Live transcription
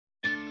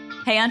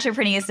Hey,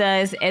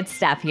 Entrepreneuristas, it's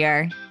Steph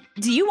here.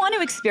 Do you want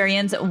to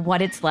experience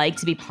what it's like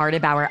to be part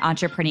of our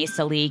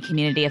Entreprenista League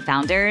community of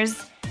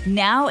founders?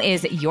 Now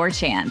is your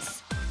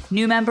chance.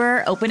 New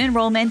member open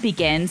enrollment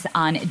begins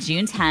on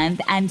June 10th,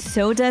 and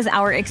so does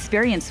our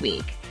Experience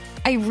Week.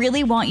 I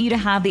really want you to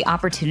have the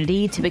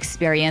opportunity to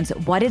experience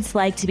what it's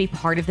like to be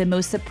part of the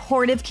most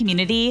supportive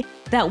community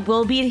that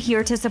will be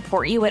here to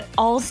support you at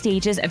all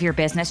stages of your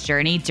business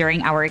journey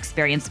during our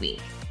Experience Week.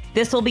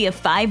 This will be a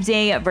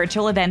 5-day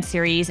virtual event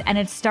series, and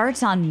it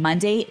starts on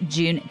Monday,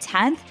 June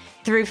 10th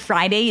through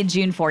Friday,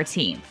 June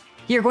 14th.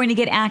 You're going to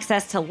get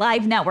access to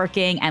live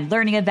networking and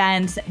learning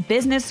events,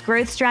 business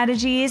growth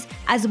strategies,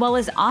 as well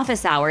as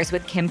office hours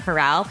with Kim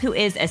Perrell, who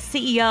is a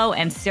CEO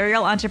and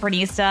serial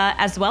entrepreneurista,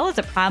 as well as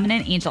a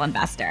prominent angel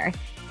investor.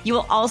 You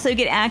will also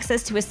get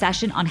access to a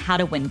session on how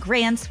to win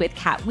grants with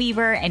Kat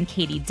Weaver and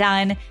Katie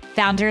Dunn,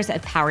 founders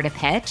of Power to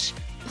Pitch.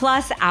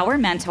 Plus, our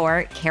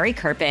mentor, Carrie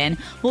Kerpen,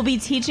 will be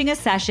teaching a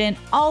session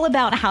all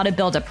about how to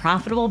build a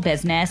profitable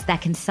business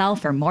that can sell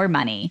for more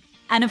money.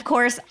 And of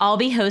course, I'll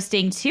be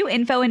hosting 2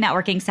 info and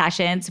networking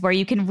sessions where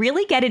you can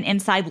really get an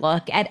inside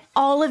look at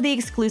all of the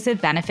exclusive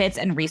benefits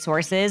and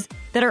resources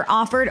that are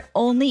offered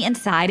only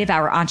inside of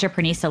our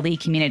Entreprenista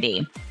League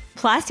community.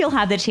 Plus, you'll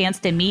have the chance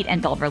to meet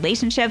and build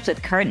relationships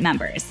with current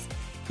members.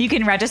 You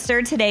can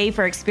register today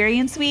for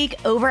Experience Week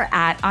over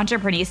at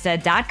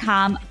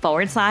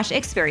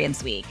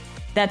entreprenista.com/Experience Week.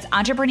 That's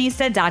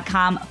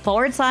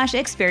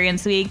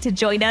entreprenista.com/Experience Week to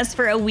join us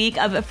for a week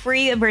of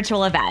free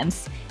virtual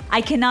events.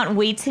 I cannot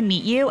wait to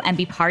meet you and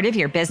be part of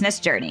your business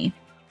journey.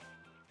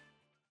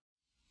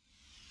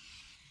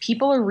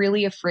 People are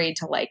really afraid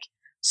to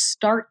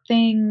start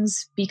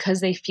things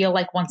because they feel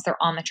like once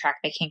they're on the track,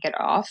 they can't get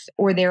off,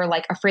 or they're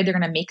afraid they're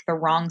going to make the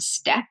wrong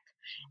step.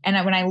 And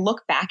when I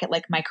look back at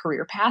my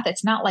career path,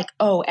 it's not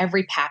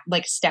every path,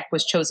 step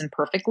was chosen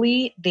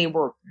perfectly. They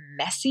were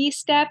messy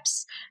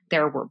steps.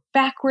 There were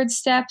backward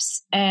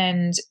steps,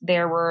 and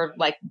there were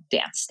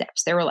dance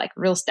steps. There were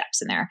real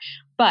steps in there,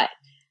 but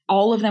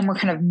all of them were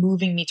kind of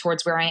moving me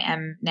towards where I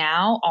am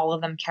now. All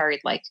of them carried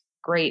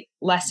great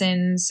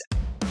lessons.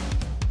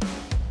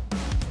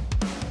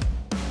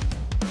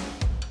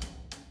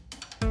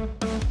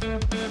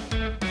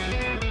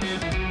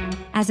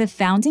 As a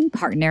founding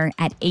partner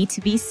at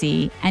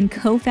 8VC and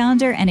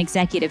co-founder and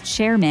executive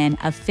chairman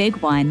of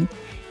Fig1,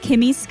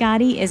 Kimmy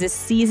Scotty is a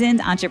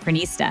seasoned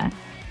entreprenista.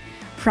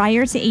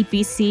 Prior to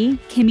 8VC,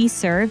 Kimmy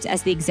served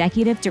as the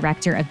executive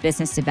director of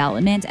business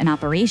development and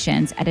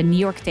operations at a New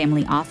York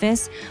family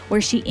office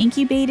where she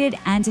incubated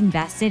and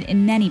invested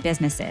in many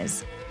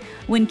businesses.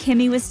 When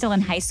Kimmy was still in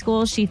high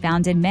school, she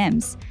founded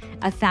Mims,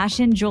 a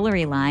fashion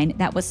jewelry line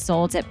that was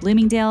sold at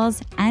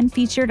Bloomingdale's and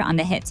featured on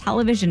the hit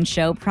television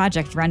show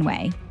Project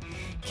Runway.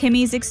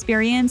 Kimmy's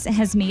experience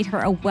has made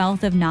her a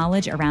wealth of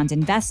knowledge around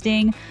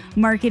investing,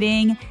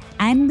 marketing,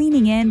 and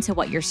leaning into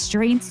what your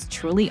strengths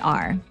truly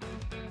are.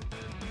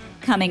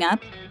 Coming up,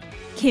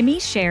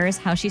 Kimmy shares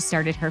how she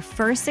started her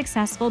first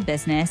successful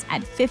business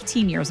at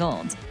 15 years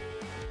old,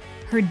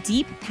 her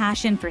deep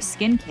passion for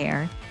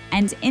skincare,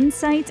 and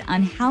insight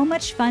on how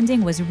much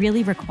funding was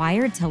really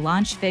required to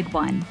launch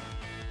Fig1.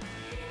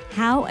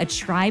 How a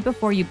try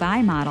before you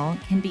buy model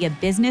can be a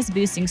business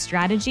boosting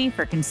strategy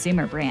for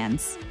consumer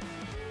brands.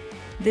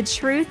 The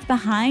truth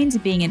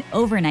behind being an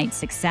overnight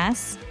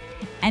success,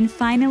 and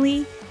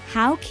finally,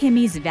 how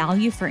Kimmy's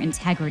value for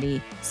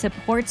integrity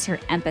supports her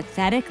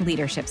empathetic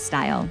leadership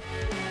style.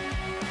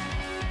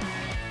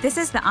 This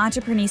is the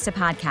Entreprenista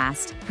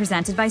Podcast,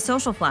 presented by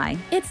Socialfly.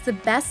 It's the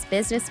best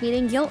business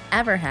meeting you'll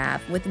ever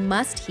have, with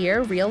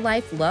must-hear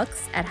real-life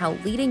looks at how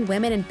leading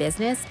women in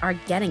business are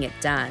getting it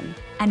done.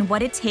 And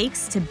what it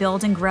takes to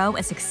build and grow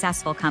a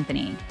successful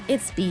company.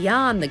 It's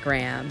beyond the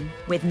gram.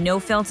 With no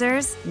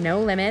filters,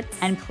 no limits,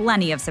 and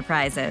plenty of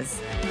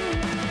surprises.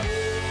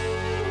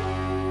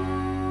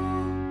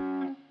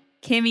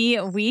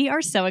 Kimmy, we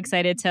are so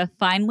excited to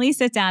finally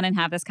sit down and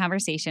have this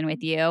conversation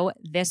with you.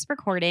 This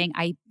recording,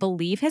 I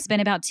believe, has been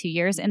about 2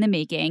 years in the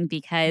making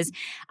because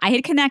I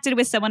had connected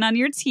with someone on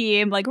your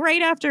team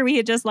right after we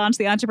had just launched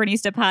the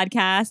Entreprenista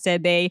podcast,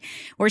 and they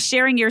were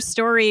sharing your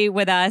story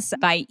with us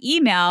by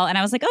email. And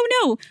I was like, oh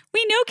no,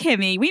 we know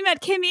Kimmy. We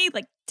met Kimmy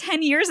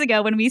 10 years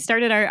ago when we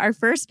started our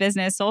first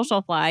business,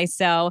 Socialfly.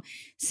 So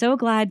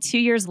glad 2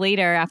 years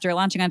later, after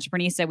launching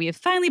Entreprenista, we have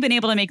finally been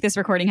able to make this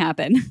recording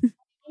happen.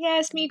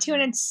 Yes, me too.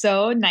 And it's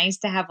so nice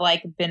to have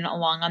been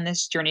along on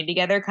this journey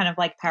together, kind of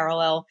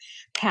parallel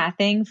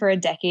pathing for a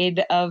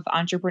decade of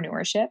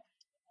entrepreneurship.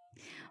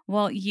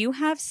 Well, you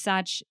have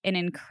such an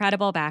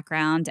incredible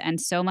background, and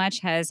so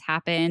much has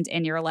happened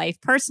in your life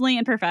personally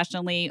and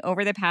professionally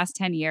over the past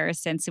 10 years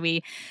since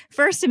we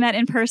first met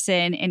in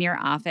person in your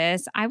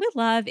office. I would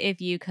love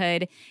if you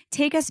could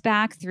take us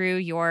back through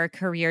your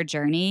career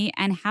journey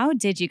and how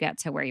did you get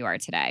to where you are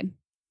today?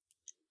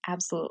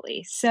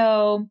 Absolutely.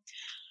 So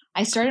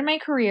I started my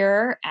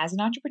career as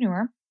an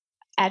entrepreneur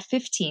at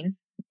 15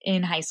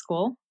 in high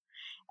school,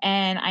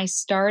 and I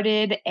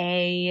started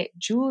a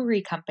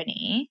jewelry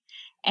company,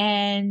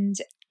 and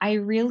I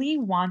really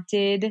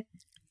wanted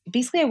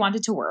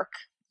to work.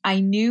 I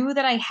knew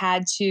that I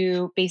had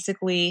to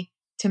basically,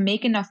 to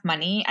make enough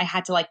money, I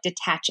had to like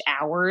detach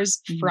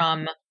hours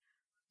from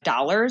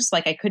dollars.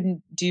 Like I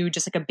couldn't do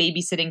just like a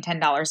babysitting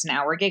 $10 an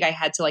hour gig. I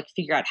had to like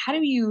figure out how do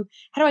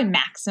I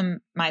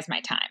maximize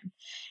my time?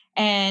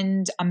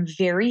 And I'm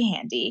very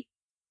handy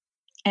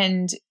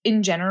and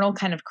in general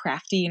kind of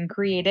crafty and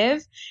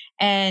creative.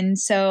 And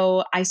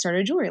so I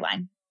started a jewelry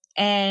line,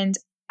 and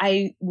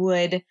I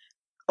would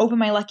open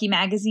my Lucky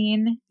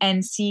magazine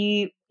and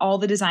see all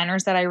the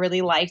designers that I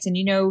really liked. And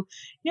in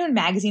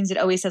magazines, it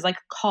always says like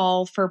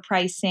call for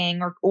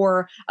pricing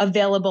or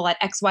available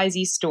at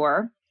XYZ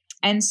store.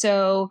 And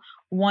so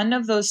one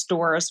of those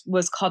stores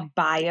was called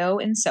Bio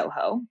in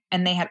Soho,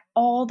 and they had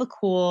all the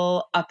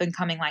cool up and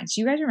coming lines.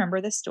 Do you guys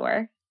remember this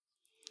store?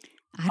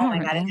 I don't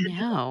remember. God, it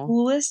had the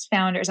coolest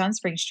founders on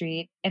Spring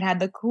Street. It had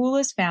the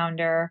coolest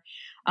founder,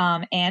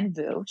 Anne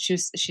Vu.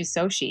 She's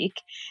so chic.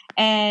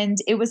 And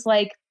it was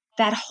like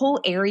that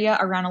whole area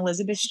around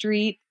Elizabeth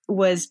Street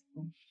was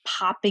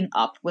popping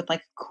up with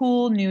like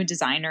cool new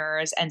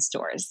designers and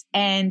stores.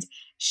 And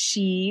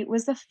she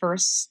was the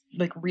first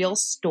like real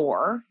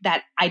store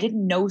that I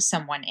didn't know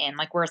someone in,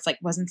 like where it's like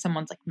wasn't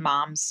someone's like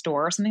mom's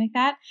store or something like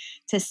that,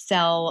 to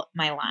sell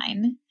my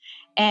line.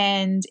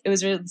 And it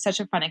was really such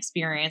a fun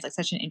experience, like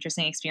such an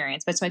interesting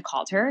experience. But so I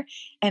called her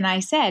and I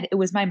said it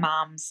was my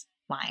mom's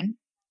line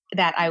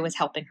that I was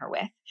helping her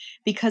with,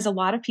 because a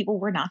lot of people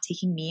were not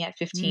taking me at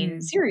 15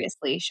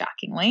 seriously,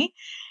 shockingly.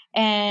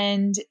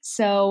 And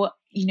so,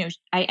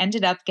 I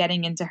ended up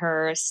getting into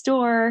her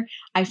store.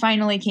 I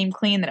finally came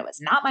clean that it was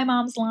not my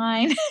mom's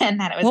line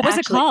and that it was What was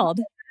it called?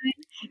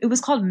 It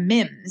was called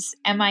Mims,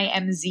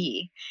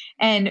 MIMZ.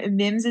 And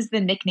Mims is the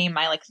nickname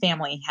my like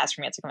family has for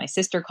me. It's like my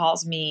sister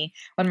calls me.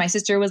 When my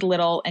sister was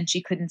little and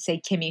she couldn't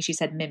say Kimmy, she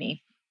said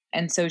Mimi.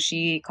 And so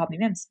she called me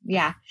Mims.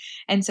 Yeah.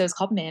 And so it's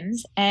called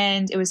Mims.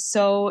 And it was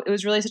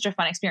really such a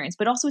fun experience,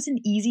 but also it's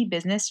an easy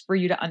business for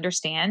you to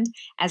understand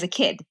as a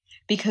kid,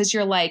 because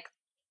you're like,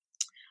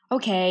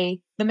 okay,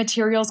 the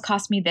materials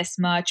cost me this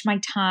much, my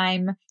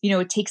time,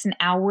 it takes an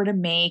hour to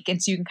make.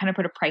 And so you can kind of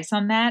put a price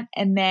on that.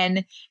 And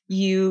then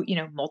you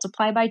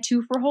multiply by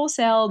 2 for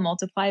wholesale,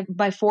 multiply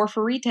by 4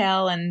 for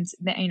retail. And,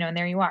 and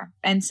there you are.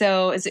 And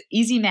so it's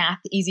easy math,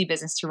 easy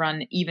business to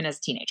run even as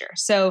a teenager.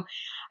 So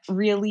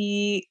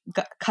really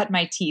cut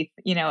my teeth,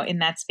 in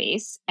that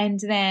space.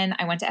 And then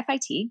I went to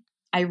FIT.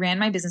 I ran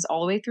my business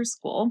all the way through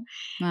school.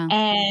 Wow.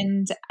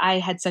 And I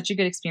had such a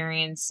good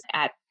experience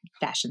at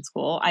fashion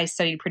school. I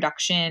studied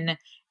production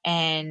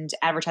and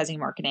advertising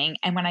marketing.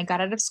 And when I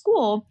got out of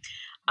school,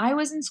 I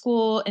was in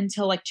school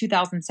until like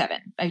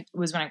 2007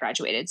 was when I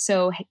graduated.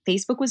 So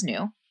Facebook was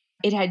new.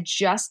 It had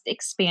just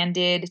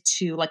expanded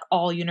to like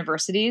all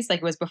universities. Like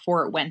it was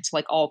before it went to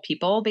like all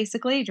people,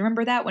 basically. Do you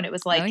remember that when it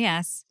was like, oh,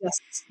 yes,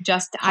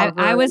 just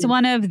I was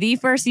one of the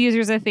first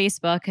users of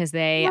Facebook because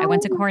I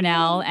went to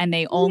Cornell and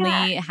they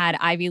only had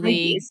Ivy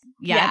League.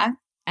 Yeah.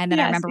 And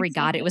then I remember we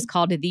got it was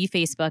called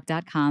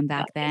thefacebook.com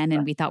back then.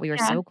 And we thought we were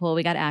so cool.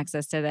 We got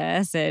access to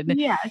this. And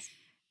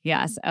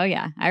yes. Oh,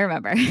 yeah. I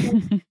remember.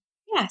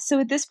 Yeah. So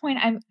at this point,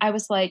 I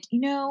was like,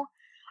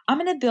 I'm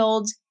going to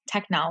build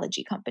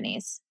technology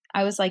companies.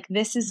 I was like,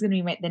 this is going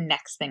to be the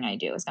next thing I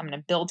do is I'm going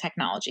to build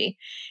technology.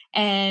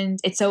 And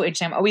it's so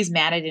interesting. I'm always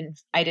mad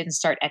I didn't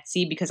start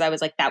Etsy, because I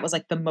was like, that was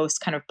like the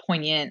most kind of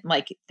poignant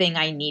like thing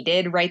I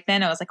needed right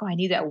then. I was like, oh, I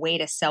need a way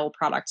to sell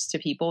products to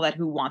people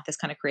who want this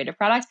kind of creative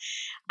product.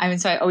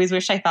 So I always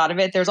wish I thought of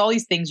it. There's all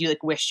these things you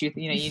like wish you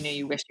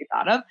wish you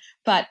thought of,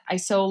 but I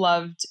so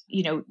loved,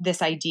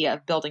 this idea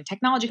of building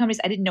technology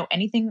companies. I didn't know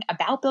anything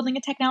about building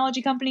a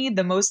technology company.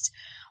 The most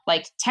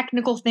like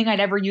technical thing I'd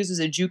ever use was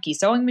a Juki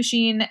sewing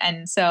machine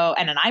and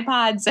an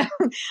iPod. So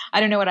I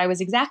don't know what I was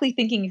exactly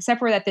thinking, except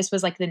for that this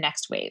was like the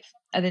next wave.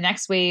 The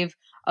next wave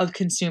of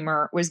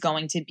consumer was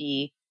going to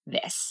be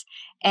this.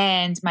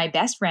 And my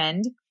best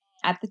friend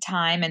at the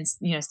time, and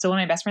still one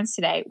of my best friends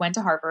today, went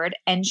to Harvard,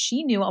 and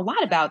she knew a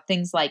lot about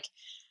things like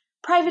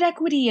private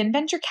equity and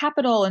venture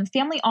capital and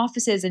family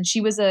offices. And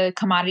she was a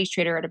commodities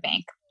trader at a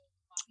bank.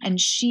 And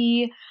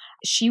she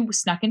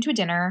snuck into a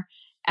dinner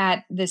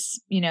at this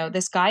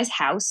guy's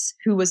house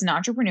who was an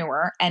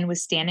entrepreneur and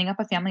was standing up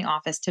a family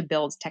office to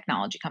build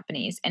technology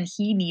companies. And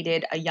he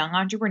needed a young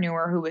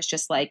entrepreneur who was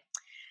just like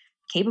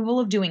capable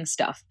of doing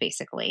stuff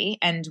basically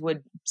and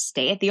would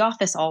stay at the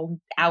office all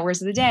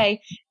hours of the day.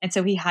 And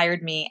so he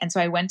hired me. And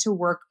so I went to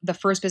work. The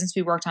first business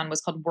we worked on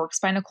was called Works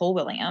by Nicole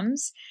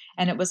Williams.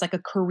 And it was like a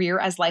career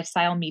as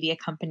lifestyle media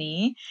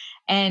company.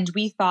 And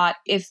we thought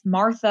if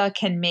Martha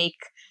can make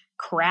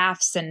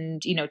crafts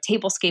and,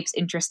 tablescapes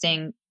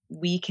interesting,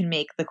 we can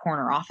make the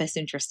corner office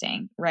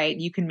interesting, right?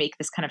 You can make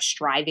this kind of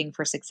striving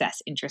for success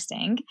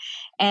interesting.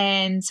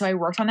 And so I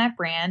worked on that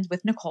brand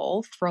with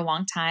Nicole for a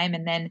long time,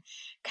 and then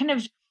kind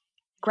of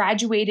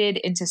graduated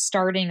into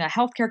starting a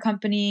healthcare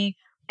company.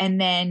 And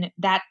then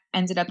that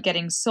ended up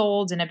getting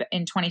sold in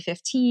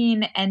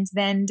 2015, and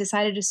then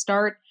decided to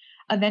start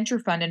a venture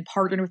fund and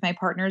partnered with my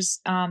partners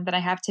that I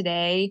have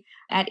today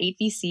at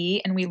 8VC.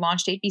 And we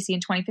launched 8VC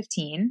in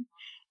 2015.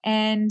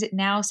 And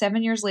now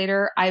 7 years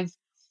later, I've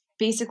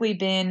basically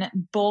been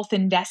both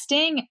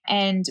investing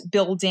and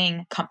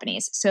building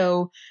companies.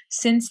 So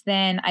since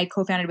then, I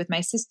co-founded with my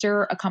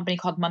sister a company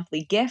called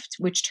Monthly Gift,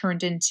 which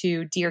turned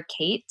into Dear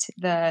Kate,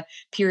 the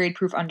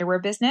period-proof underwear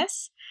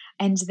business.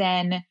 And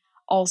then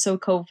also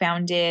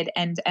co-founded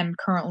and am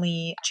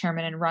currently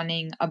chairman and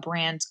running a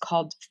brand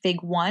called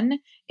Fig One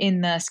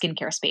in the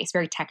skincare space,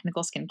 very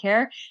technical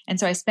skincare. And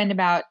so I spend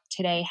about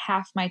today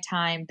half my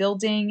time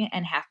building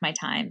and half my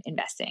time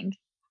investing.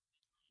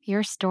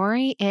 Your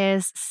story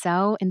is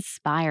so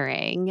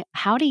inspiring.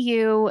 How do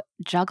you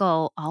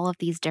juggle all of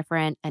these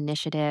different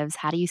initiatives?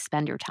 How do you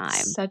spend your time?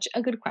 Such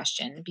a good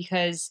question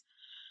because,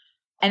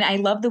 and I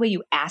love the way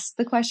you asked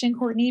the question,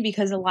 Courtney,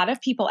 because a lot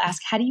of people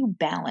ask, how do you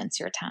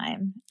balance your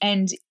time?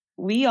 And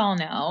we all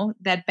know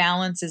that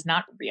balance is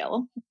not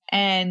real.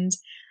 And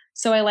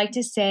so I like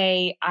to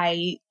say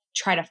I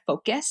try to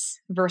focus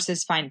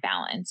versus find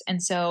balance.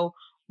 And so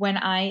when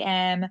I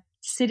am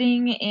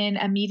sitting in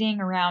a meeting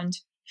around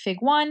Fig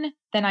One,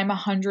 then I'm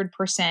 100%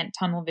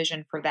 tunnel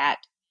vision for that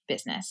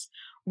business.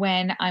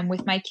 When I'm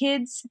with my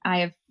kids, I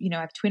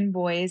have twin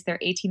boys. They're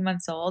 18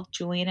 months old,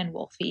 Julian and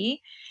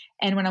Wolfie.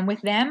 And when I'm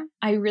with them,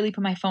 I really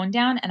put my phone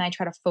down and I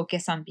try to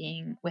focus on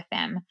being with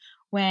them.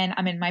 When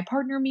I'm in my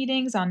partner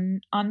meetings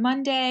on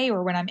Monday,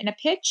 or when I'm in a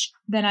pitch,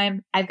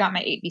 then I've got my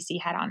 8VC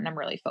hat on and I'm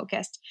really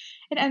focused.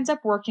 It ends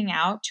up working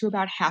out to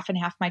about half and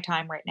half my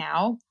time right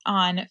now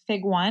on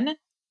Fig One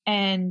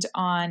and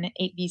on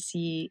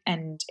 8VC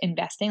and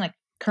investing, like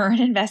current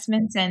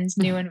investments and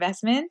new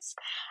investments.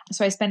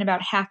 So I spend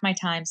about half my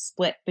time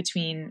split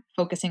between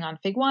focusing on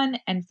Fig One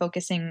and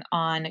focusing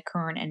on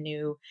current and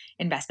new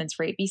investments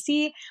for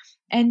 8VC.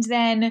 And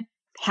then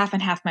half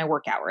and half my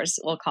work hours,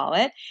 we'll call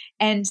it.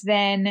 And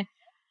then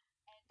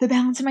the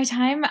balance of my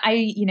time,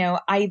 I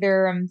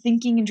either am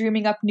thinking and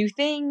dreaming up new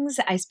things.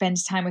 I spend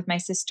time with my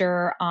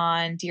sister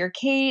on Dear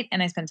Kate,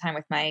 and I spend time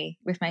with my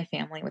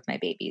family, with my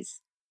babies.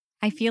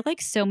 I feel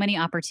like so many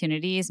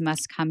opportunities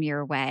must come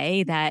your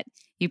way that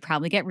you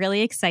probably get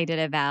really excited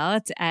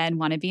about and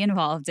want to be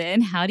involved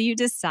in. How do you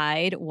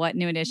decide what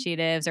new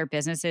initiatives or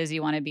businesses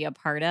you want to be a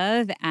part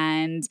of,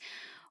 and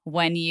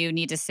when you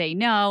need to say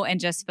no and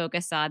just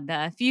focus on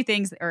the few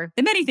things or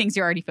the many things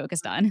you're already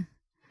focused on?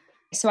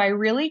 So I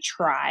really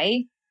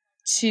try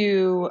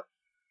to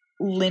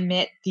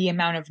limit the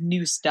amount of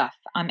new stuff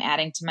I'm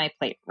adding to my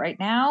plate right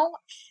now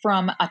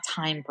from a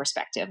time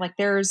perspective. Like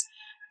there's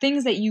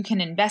things that you can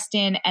invest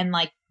in and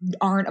like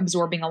aren't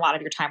absorbing a lot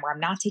of your time, where I'm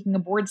not taking a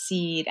board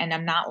seat and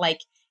I'm not like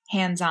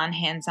hands-on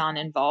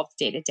involved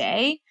day to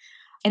day.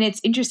 And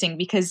it's interesting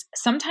because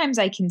sometimes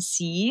I can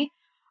see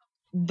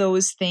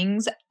those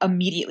things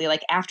immediately,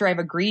 like after I've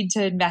agreed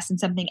to invest in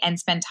something and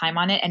spend time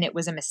on it and it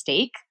was a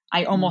mistake,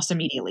 I almost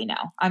immediately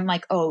know. I'm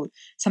like, oh,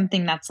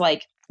 something that's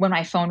like when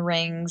my phone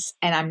rings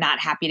and I'm not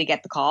happy to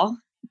get the call,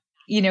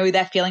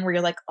 that feeling where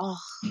you're like, oh,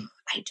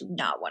 I do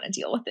not want to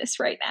deal with this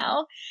right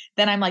now.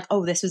 Then I'm like,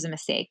 oh, this was a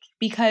mistake.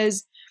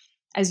 Because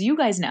as you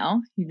guys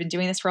know, you've been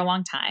doing this for a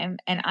long time.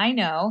 And I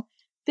know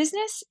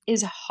business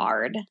is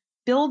hard.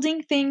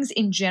 Building things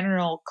in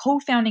general,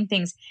 co-founding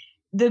things,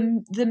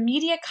 the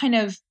media kind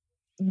of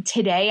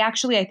today,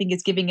 actually, I think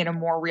is giving it a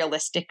more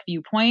realistic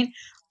viewpoint.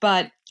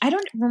 But I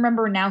don't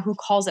remember now who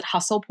calls it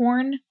hustle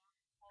porn.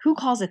 Who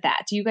calls it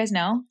that? Do you guys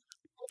know?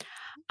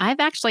 I've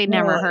actually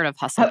never heard of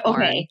hustle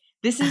porn. Okay.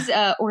 This is,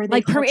 or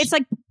like, it's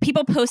like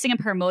people posting and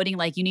promoting,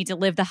 like you need to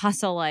live the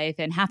hustle life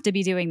and have to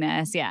be doing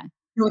this. Yeah.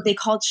 What they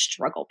call it,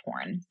 struggle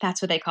porn.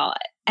 That's what they call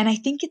it. And I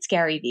think it's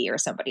Gary Vee or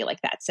somebody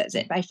like that says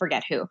it. I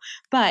forget who.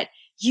 But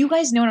you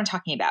guys know what I'm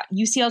talking about.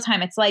 You see all the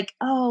time. It's like,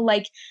 oh,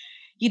 like,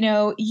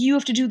 you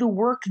have to do the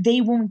work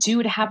they won't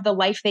do to have the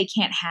life they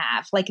can't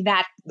have. Like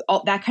that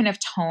kind of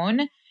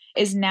tone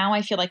is now,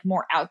 I feel like,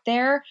 more out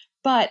there.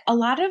 But a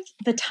lot of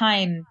the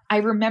time, I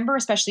remember,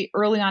 especially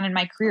early on in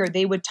my career,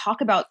 they would talk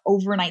about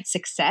overnight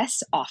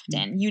success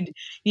often.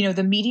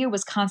 The media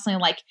was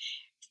constantly like,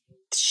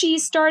 she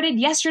started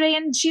yesterday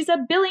and she's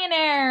a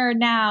billionaire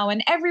now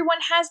and everyone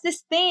has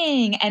this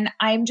thing. And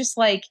I'm just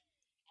like,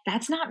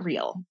 that's not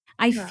real.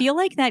 I feel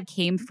like that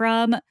came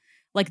from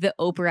like the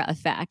Oprah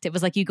effect. It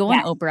was like you go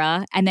on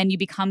Oprah and then you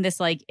become this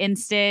like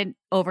instant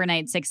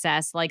overnight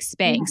success, like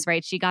Spanx,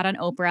 right? She got on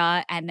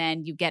Oprah and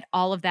then you get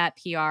all of that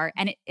PR.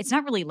 And it's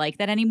not really like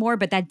that anymore,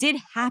 but that did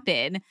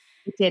happen.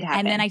 It did happen.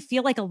 And then I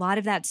feel like a lot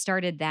of that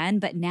started then,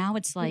 but now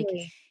it's like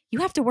you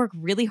have to work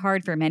really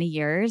hard for many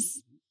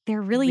years.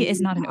 There really is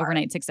not an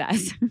overnight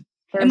success.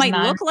 It might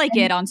look like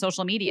it on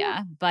social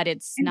media, but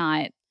it's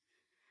not.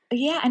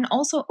 Yeah. And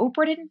also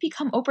Oprah didn't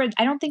become Oprah.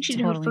 I don't think she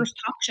did her first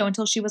talk show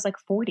until she was like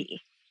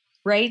 40.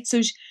 Right? So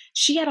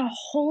she had a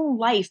whole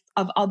life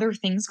of other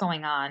things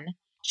going on.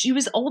 She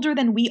was older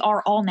than we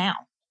are all now,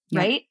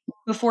 right?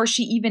 Before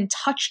she even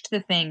touched the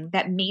thing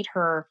that made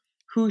her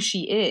who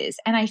she is.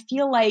 And I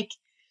feel like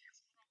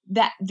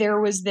that there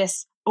was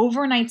this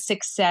overnight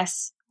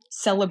success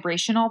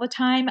celebration all the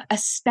time,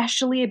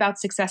 especially about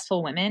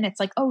successful women. It's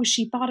like, oh,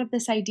 she thought of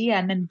this idea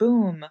and then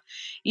boom,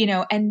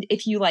 and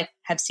if you like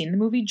have seen the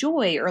movie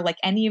Joy or like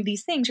any of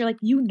these things, you're like,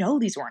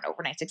 these weren't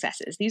overnight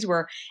successes. These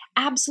were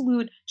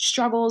absolute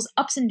struggles,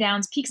 ups and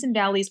downs, peaks and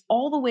valleys,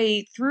 all the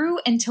way through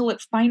until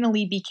it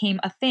finally became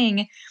a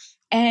thing.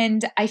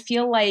 And I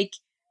feel like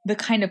the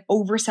kind of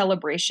over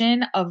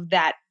celebration of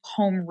that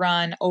home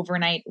run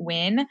overnight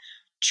win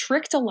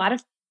tricked a lot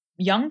of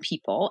young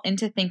people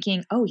into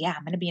thinking, oh yeah,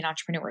 I'm going to be an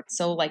entrepreneur. It's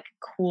so like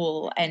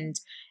cool and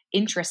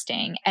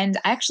interesting. And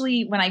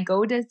actually, when I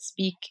go to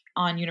speak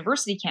on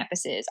university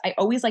campuses, I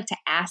always like to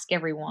ask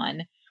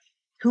everyone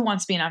who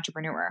wants to be an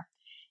entrepreneur.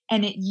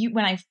 And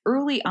when I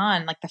early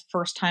on, like the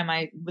first time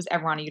I was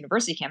ever on a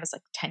university campus,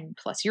 like 10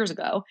 plus years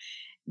ago,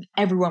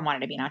 everyone wanted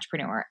to be an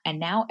entrepreneur. And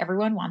now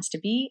everyone wants to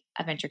be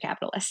a venture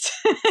capitalist,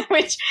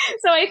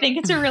 so I think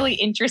it's a really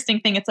interesting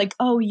thing. It's like,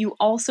 oh, you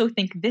also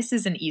think this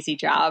is an easy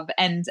job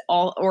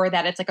or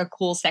that it's like a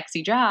cool,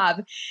 sexy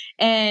job.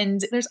 And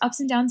there's ups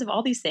and downs of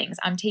all these things.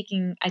 I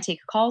take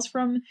calls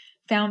from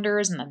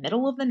founders in the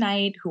middle of the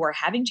night who are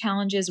having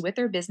challenges with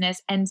their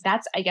business. And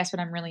that's, I guess, what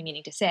I'm really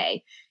meaning to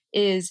say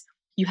is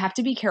you have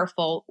to be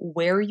careful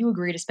where you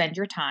agree to spend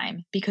your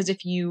time, because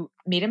if you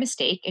made a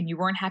mistake and you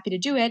weren't happy to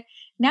do it,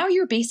 now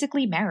you're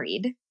basically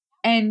married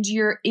and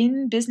you're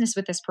in business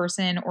with this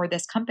person or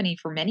this company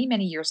for many,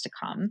 many years to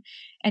come.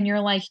 And you're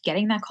like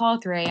getting that call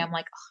at 3 a.m.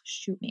 like, oh,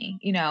 shoot me,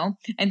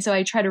 And so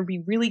I try to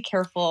be really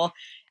careful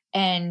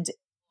and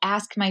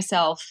ask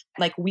myself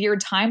like weird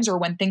times or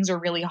when things are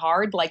really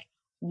hard, like,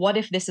 what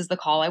if this is the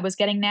call I was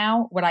getting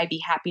now? Would I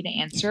be happy to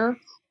answer?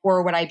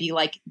 Or would I be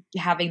like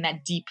having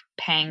that deep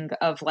pang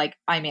of like,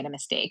 I made a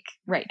mistake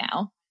right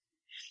now?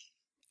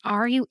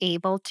 Are you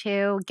able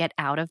to get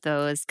out of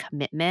those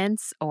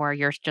commitments, or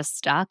you're just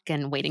stuck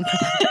and waiting for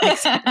them to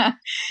extend?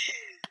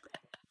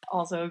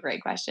 Also a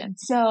great question.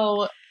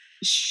 So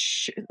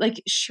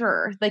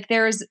sure. Like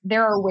there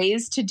are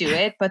ways to do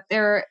it, but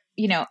I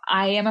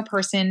am a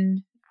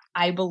person,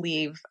 I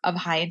believe, of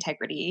high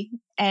integrity.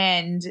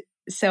 And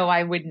so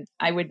I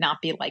would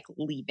not be like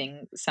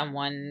leaving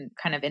someone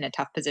kind of in a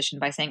tough position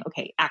by saying,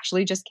 okay,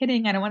 actually just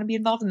kidding. I don't want to be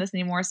involved in this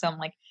anymore. So I'm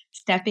like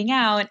stepping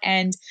out.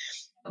 And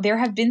there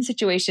have been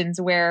situations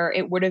where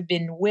it would have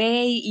been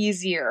way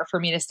easier for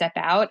me to step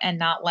out and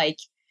not like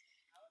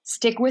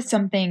stick with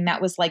something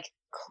that was like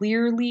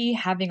clearly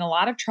having a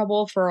lot of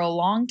trouble for a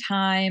long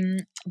time.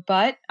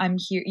 But I'm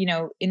here,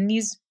 in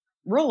these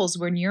roles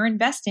when you're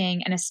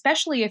investing, and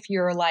especially if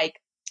you're like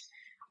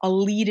a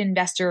lead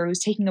investor who's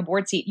taking a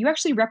board seat, you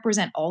actually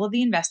represent all of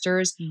the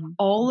investors,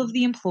 all of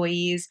the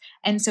employees.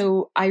 And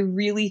so I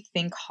really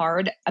think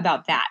hard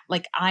about that.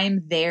 Like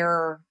I'm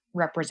their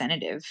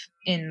representative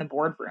in the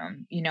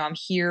boardroom. I'm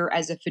here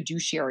as a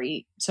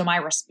fiduciary. So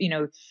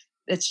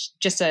it's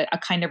just a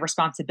kind of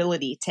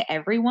responsibility to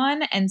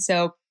everyone. And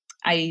so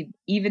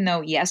even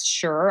though, yes,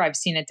 sure, I've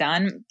seen it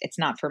done, it's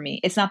not for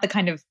me. It's not the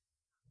kind of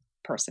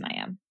person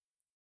I am.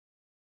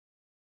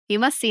 You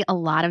must see a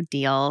lot of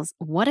deals.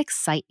 What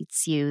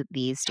excites you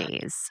these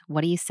days?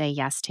 What do you say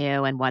yes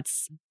to and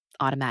what's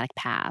automatic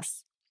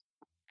pass?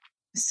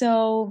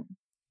 So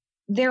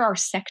there are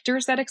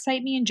sectors that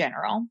excite me in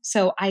general.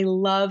 So I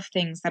love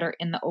things that are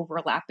in the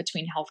overlap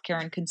between healthcare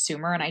and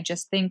consumer. And I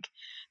just think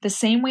the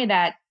same way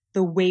that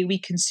the way we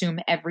consume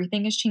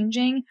everything is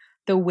changing,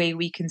 the way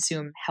we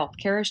consume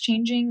healthcare is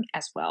changing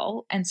as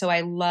well. And so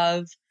I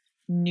love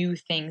new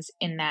things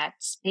in that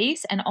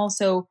space. And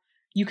also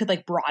you could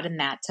like broaden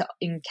that to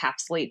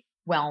encapsulate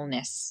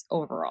wellness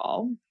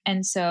overall.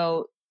 And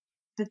so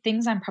the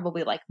things I'm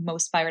probably like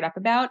most fired up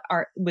about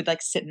would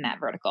like sit in that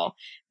vertical.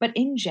 But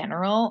in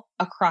general,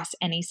 across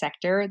any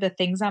sector, the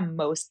things I'm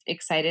most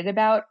excited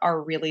about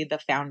are really the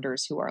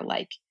founders who are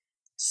like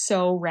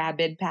so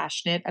rabid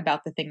passionate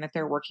about the thing that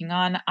they're working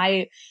on.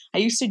 I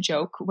used to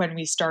joke when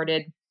we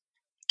started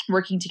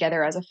working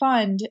together as a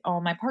fund,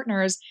 all my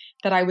partners,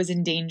 that I was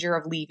in danger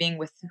of leaving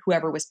with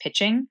whoever was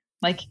pitching.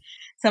 Like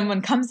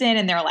someone comes in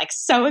and they're like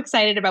so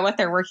excited about what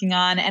they're working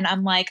on. And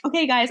I'm like,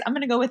 okay, guys, I'm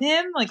going to go with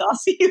him. Like, I'll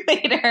see you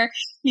later.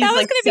 That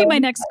was going to be my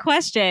next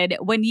question.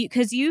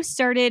 Because you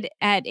started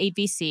at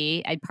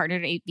 8VC, I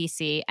partnered at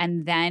 8VC,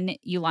 and then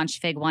you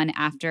launched Fig One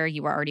after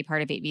you were already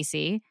part of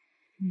 8VC.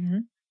 Mm-hmm.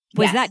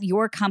 Was that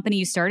your company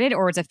you started,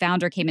 or was a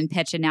founder came and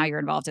pitched and now you're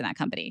involved in that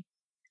company?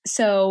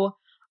 So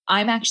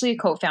I'm actually a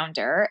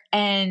co-founder.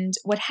 And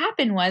what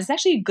happened was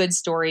actually a good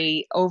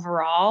story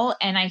overall.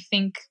 And I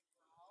think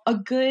a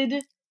good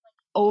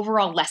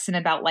overall lesson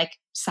about like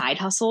side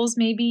hustles,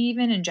 maybe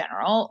even in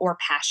general, or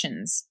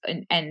passions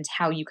and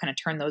how you kind of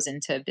turn those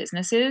into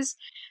businesses.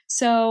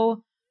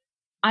 So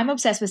I'm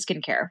obsessed with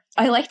skincare.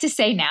 I like to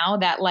say now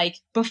that like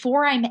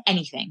before I'm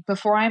anything,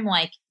 before I'm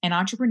like an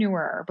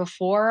entrepreneur,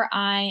 before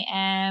I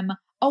am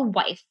a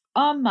wife,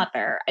 a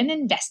mother, an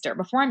investor,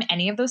 before I'm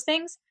any of those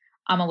things,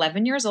 I'm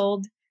 11 years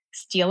old,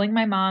 stealing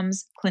my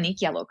mom's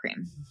Clinique yellow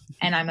cream.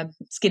 And I'm a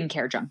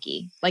skincare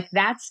junkie. Like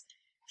that's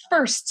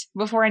first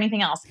before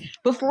anything else.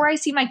 Before I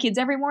see my kids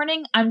every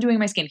morning, I'm doing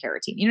my skincare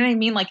routine. You know what I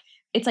mean? Like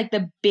it's like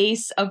the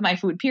base of my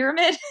food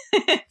pyramid.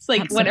 It's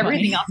like That's what so funny.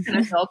 everything else kind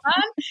of built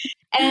on.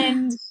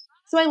 And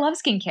so I love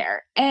skincare.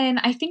 And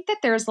I think that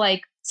there's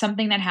like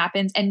something that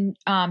happens. And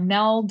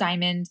Mel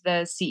Diamond,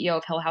 the CEO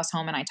of Hill House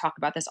Home, and I talk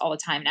about this all the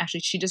time. And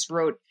actually, she just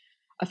wrote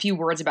a few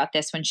words about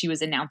this when she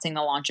was announcing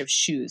the launch of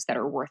shoes that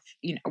are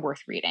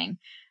worth reading.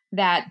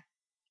 That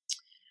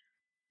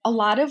a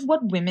lot of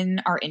what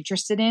women are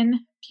interested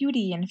in,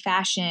 beauty and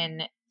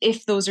fashion,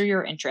 if those are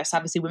your interests,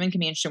 obviously women can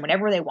be interested in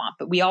whatever they want,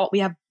 but we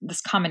have this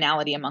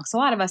commonality amongst a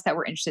lot of us that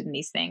we're interested in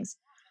these things,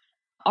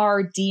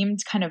 are deemed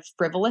kind of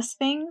frivolous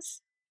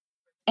things.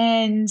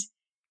 And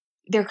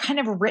they're kind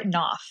of written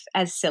off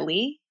as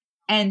silly.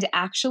 And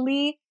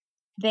actually,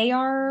 they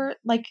are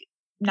like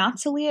not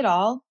silly at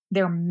all.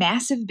 They're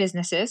massive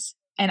businesses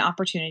and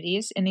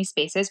opportunities in these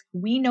spaces.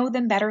 We know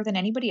them better than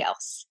anybody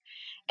else.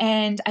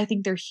 And I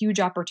think there are huge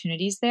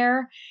opportunities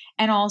there.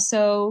 And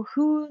also,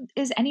 who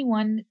is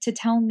anyone to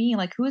tell me,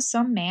 like, who is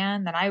some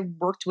man that I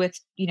worked with,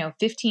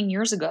 15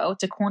 years ago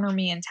to corner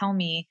me and tell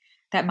me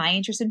that my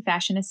interest in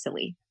fashion is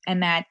silly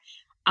and that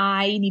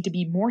I need to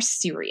be more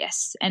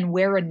serious and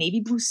wear a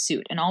navy blue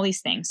suit and all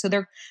these things. So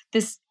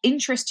this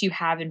interest you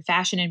have in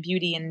fashion and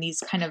beauty and these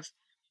kind of,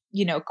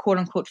 quote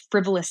unquote,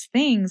 frivolous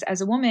things as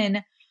a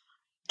woman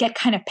get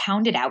kind of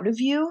pounded out of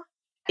you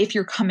if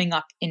you're coming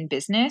up in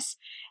business.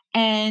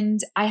 And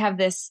I have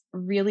this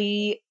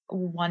really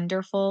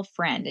wonderful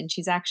friend, and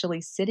she's actually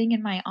sitting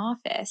in my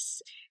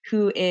office,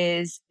 who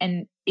is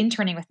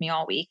interning with me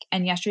all week.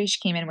 And yesterday she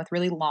came in with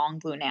really long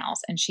blue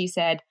nails, and she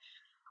said,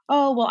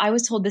 "Oh, well, I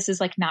was told this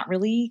is like not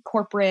really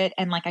corporate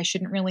and like I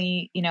shouldn't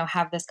really,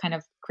 have this kind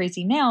of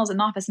crazy nails in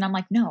the office." And I'm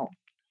like, no,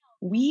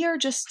 we are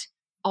just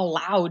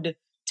allowed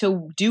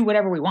to do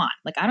whatever we want.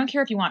 Like, I don't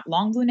care if you want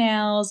long blue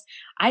nails.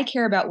 I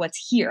care about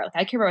what's here. Like,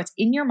 I care about what's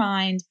in your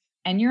mind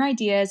and your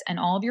ideas and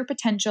all of your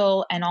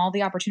potential and all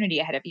the opportunity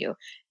ahead of you,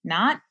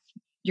 not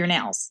your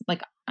nails.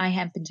 Like, I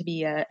happen to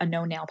be a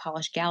no nail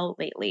polish gal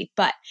lately,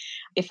 but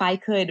if I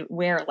could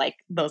wear like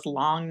those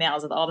long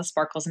nails with all the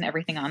sparkles and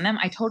everything on them,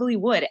 I totally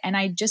would. And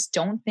I just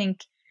don't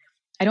think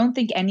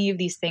any of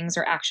these things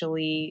are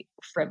actually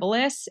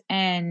frivolous.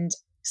 And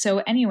so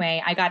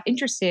anyway, I got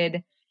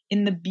interested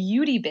in the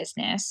beauty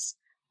business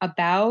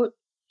about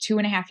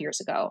 2.5 years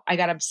ago. I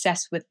got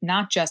obsessed with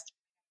not just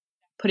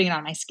putting it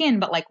on my skin,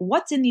 but like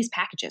what's in these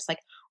packages? Like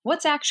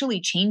what's actually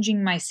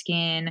changing my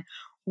skin?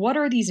 What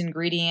are these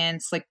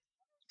ingredients? Like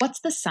what's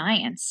the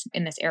science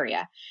in this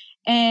area?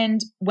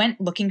 And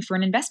went looking for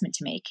an investment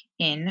to make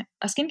in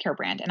a skincare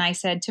brand. And I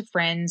said to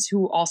friends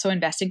who also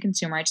invest in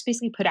consumer, I just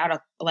basically put out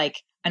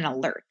an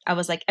alert. I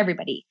was like,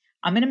 everybody,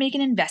 I'm going to make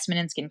an investment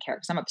in skincare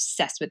because I'm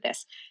obsessed with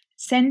this.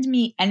 Send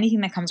me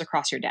anything that comes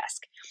across your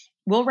desk.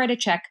 We'll write a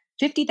check,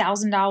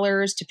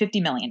 $50,000 to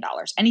 $50 million,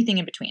 anything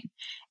in between.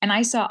 And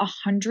I saw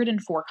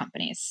 104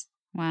 companies.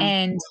 Wow.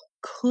 And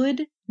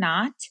could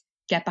not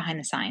get behind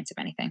the science of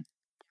anything,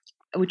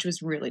 which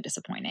was really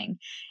disappointing.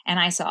 And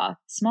I saw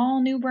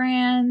small new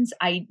brands,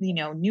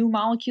 new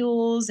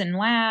molecules and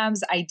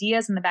labs,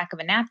 ideas in the back of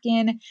a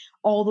napkin,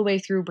 all the way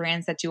through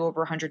brands that do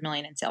over 100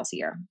 million in sales a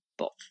year,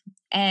 both.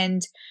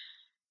 And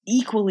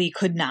equally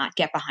could not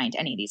get behind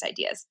any of these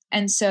ideas.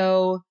 And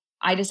so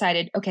I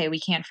decided, okay, we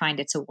can't find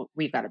it, so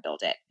we've got to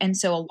build it. And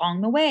so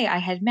along the way, I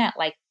had met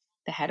like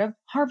the head of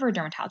Harvard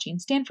Dermatology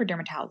and Stanford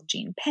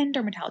Dermatology and Penn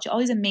Dermatology, all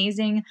these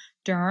amazing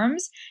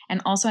derms.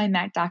 And also I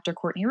met Dr.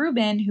 Courtney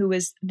Rubin, who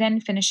was then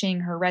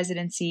finishing her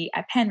residency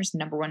at Penn, which is the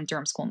 #1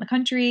 derm school in the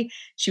country.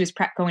 She was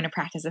going to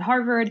practice at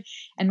Harvard.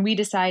 And we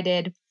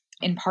decided,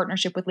 in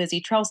partnership with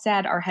Lizzie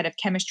Trelstad, our head of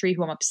chemistry,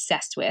 who I'm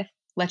obsessed with,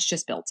 let's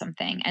just build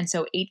something. And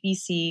so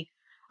 8VC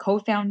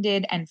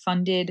co-founded and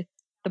funded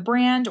the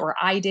brand, or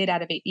I did,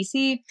 out of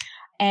 8VC.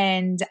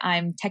 And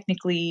I'm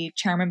technically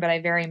chairman, but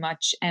I very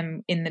much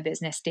am in the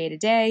business day to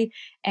day.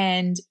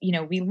 And,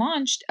 we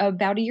launched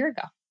about a year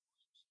ago.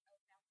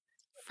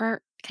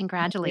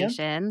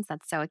 Congratulations.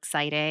 That's so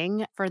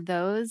exciting. For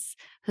those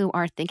who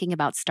are thinking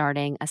about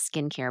starting a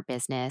skincare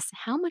business,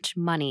 how much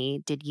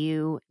money did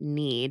you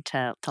need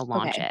to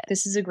launch it?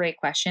 This is a great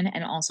question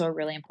and also a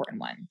really important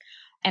one.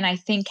 And I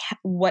think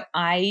what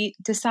I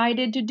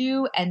decided to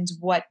do and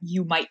what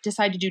you might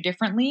decide to do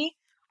differently,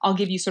 I'll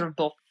give you sort of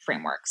both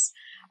frameworks.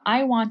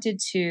 I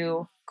wanted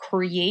to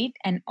create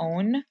and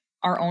own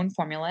our own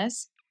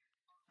formulas,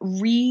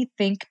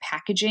 rethink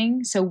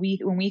packaging. So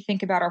when we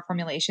think about our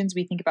formulations,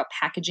 we think about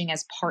packaging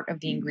as part of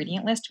the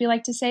ingredient list, we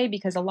like to say,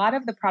 because a lot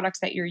of the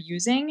products that you're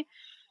using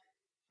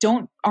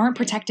aren't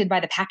protected by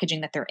the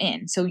packaging that they're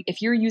in. So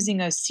if you're using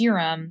a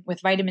serum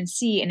with vitamin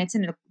C and it's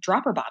in a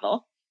dropper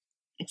bottle,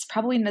 it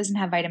probably doesn't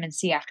have vitamin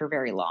C after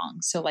very long.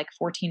 So like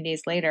 14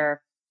 days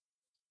later,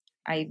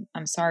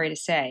 I'm sorry to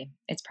say,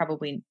 it's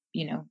probably,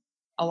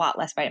 a lot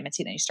less vitamin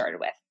C than you started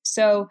with.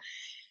 So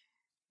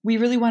we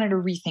really wanted to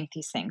rethink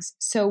these things.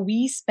 So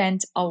we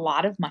spent a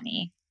lot of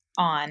money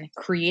on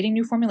creating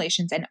new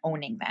formulations and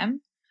owning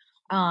them,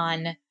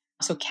 on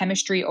So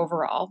chemistry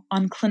overall,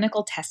 on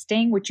clinical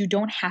testing, which you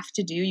don't have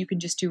to do. You can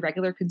just do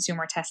regular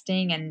consumer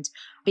testing and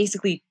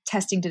basically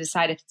testing to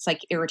decide if it's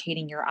like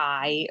irritating your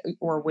eye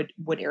or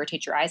would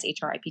irritate your eyes,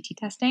 HRIPT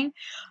testing.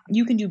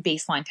 You can do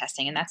baseline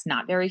testing, and that's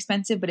not very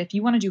expensive. But if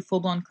you want to do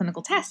full-blown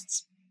clinical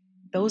tests,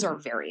 those are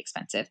very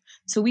expensive.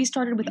 So we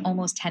started with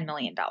almost $10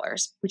 million,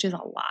 which is a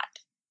lot.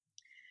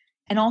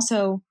 And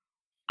also,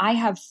 I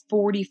have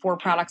 44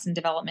 products in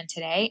development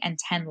today and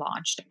 10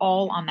 launched,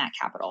 all on that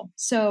capital.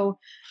 So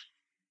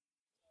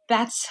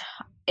that's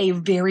a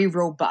very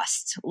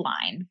robust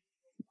line.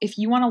 If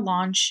you want to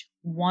launch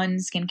one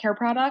skincare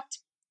product,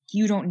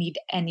 you don't need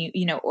any,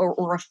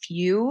 or a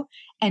few,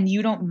 and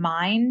you don't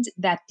mind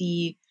that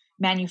the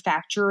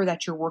manufacturer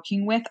that you're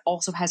working with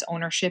also has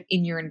ownership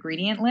in your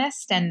ingredient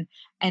list and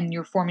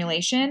your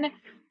formulation,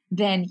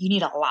 then you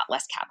need a lot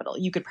less capital.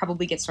 You could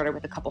probably get started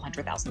with a couple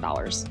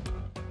 $100,000.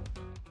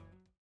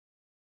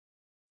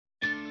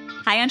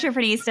 Hi,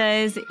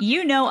 Entreprenistas.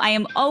 You know I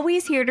am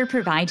always here to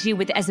provide you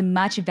with as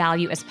much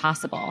value as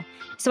possible.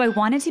 So I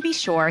wanted to be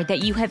sure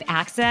that you have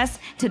access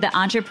to the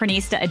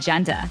Entreprenista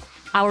Agenda,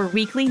 our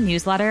weekly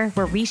newsletter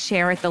where we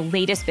share the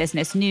latest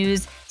business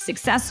news,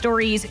 success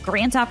stories,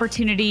 grant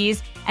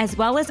opportunities, as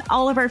well as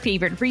all of our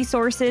favorite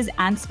resources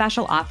and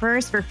special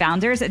offers for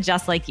founders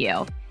just like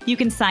you. You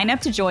can sign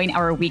up to join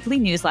our weekly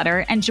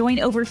newsletter and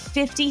join over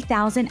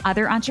 50,000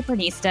 other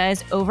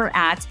Entreprenistas over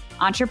at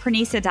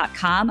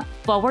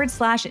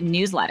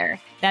entreprenista.com/newsletter.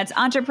 That's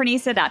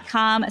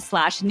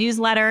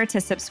entreprenista.com/newsletter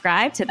to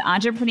subscribe to the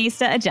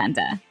Entreprenista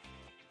Agenda.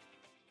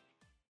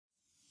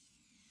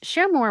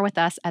 Share more with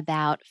us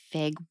about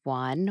Fig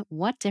One.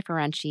 What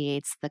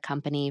differentiates the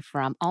company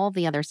from all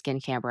the other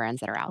skincare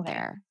brands that are out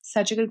there?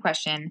 Such a good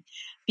question,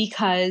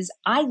 because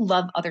I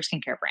love other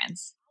skincare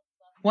brands.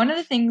 One of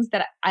the things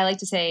that I like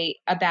to say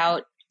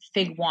about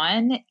Fig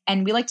One,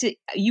 and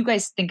you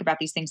guys think about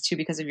these things too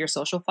because of your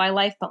social fly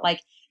life, but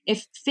like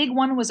if Fig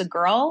One was a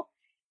girl,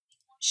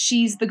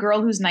 she's the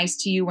girl who's nice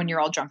to you when you're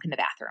all drunk in the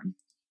bathroom.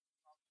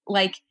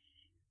 Like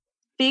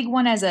Fig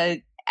One as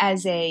a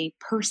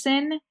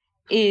person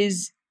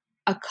is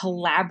a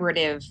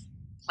collaborative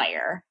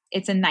player.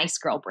 It's a nice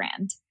girl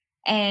brand.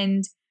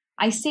 And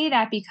I say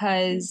that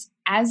because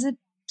as a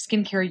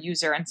skincare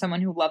user and someone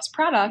who loves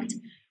product,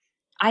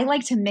 I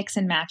like to mix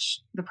and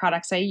match the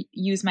products I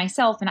use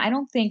myself. And I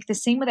don't think the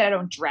same way that I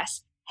don't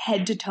dress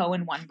head to toe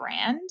in one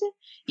brand,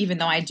 even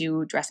though I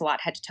do dress a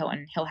lot head to toe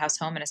in Hill House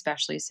Home. And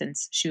especially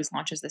since Shoes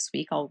launches this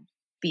week, I'll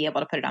be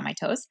able to put it on my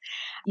toes.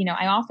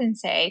 I often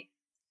say,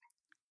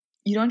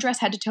 you don't dress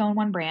head to toe in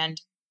one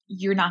brand.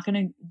 You're not going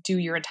to do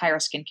your entire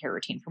skincare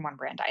routine from one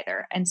brand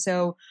either. And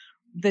so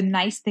the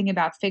nice thing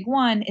about Fig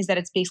One is that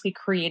it's basically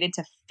created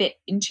to fit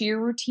into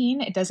your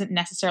routine. It doesn't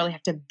necessarily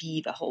have to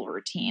be the whole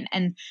routine.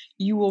 And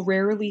you will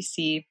rarely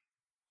see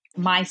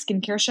my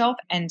skincare shelf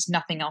and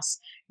nothing else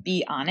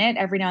be on it.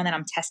 Every now and then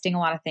I'm testing a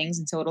lot of things.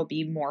 And so it'll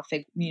be more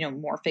Fig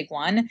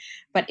One.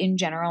 But in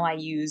general, I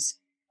use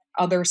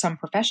some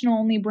professional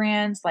only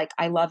brands. Like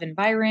I love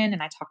Environ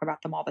and I talk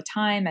about them all the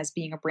time as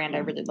being a brand I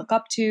really look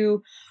up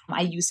to.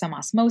 I use some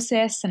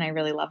Osmosis and I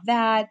really love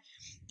that.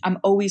 I'm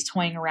always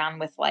toying around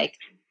with like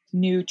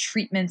new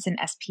treatments and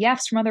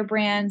SPFs from other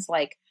brands.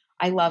 Like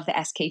I love the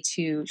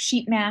SK2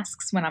 sheet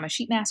masks when I'm a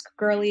sheet mask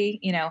girly.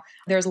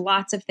 There's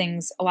lots of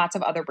things, lots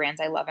of other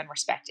brands I love and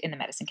respect in the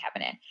medicine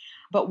cabinet.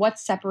 But what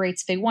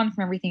separates Fig One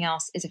from everything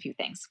else is a few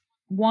things.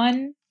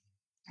 One,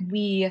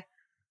 we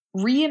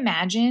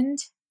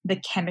reimagined the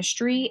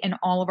chemistry in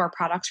all of our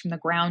products from the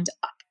ground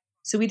up.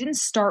 So we didn't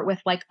start with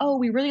like, oh,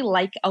 we really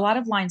like, a lot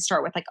of lines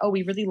start with like, oh,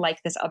 we really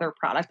like this other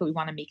product, but we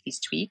want to make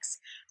these tweaks.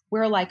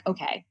 We're like,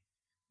 okay,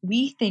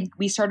 we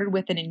started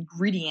with an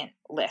ingredient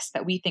list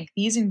that we think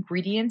these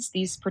ingredients,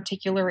 these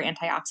particular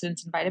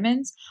antioxidants and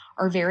vitamins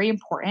are very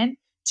important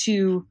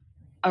to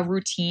a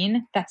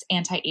routine that's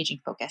anti-aging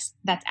focused,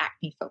 that's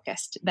acne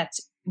focused,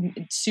 that's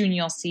soon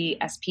you'll see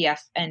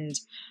SPF and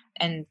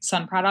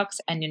sun products,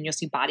 and then you'll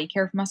see body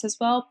care from us as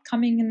well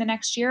coming in the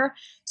next year.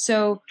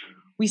 So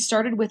we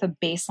started with a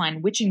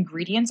baseline, which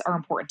ingredients are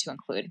important to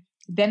include.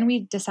 Then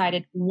we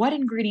decided what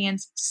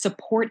ingredients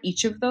support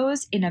each of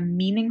those in a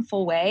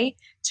meaningful way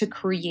to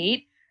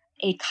create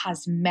a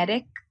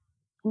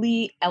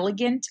cosmetically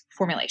elegant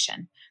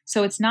formulation.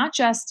 So it's not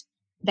just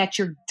that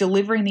you're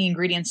delivering the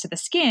ingredients to the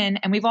skin.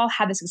 And we've all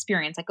had this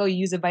experience, like, oh, you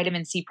use a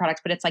vitamin C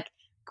product, but it's like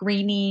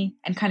grainy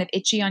and kind of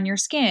itchy on your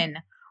skin,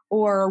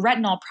 or a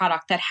retinol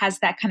product that has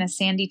that kind of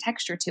sandy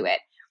texture to it.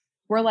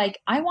 We're like,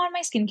 I want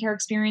my skincare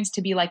experience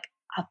to be like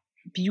a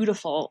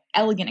beautiful,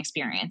 elegant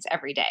experience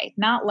every day.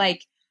 Not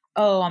like,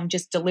 oh, I'm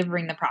just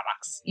delivering the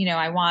products.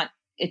 I want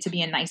it to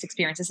be a nice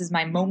experience. This is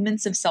my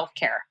moments of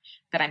self-care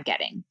that I'm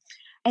getting.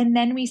 And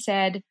then we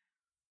said,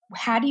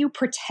 how do you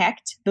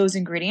protect those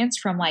ingredients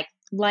from like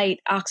light,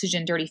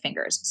 oxygen, dirty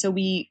fingers? So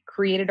we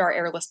created our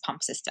airless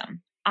pump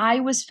system. I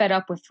was fed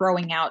up with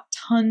throwing out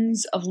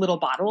tons of little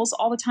bottles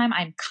all the time.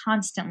 I'm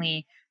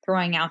constantly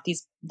throwing out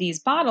these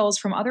bottles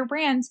from other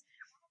brands.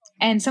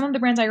 And some of the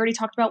brands I already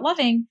talked about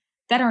loving,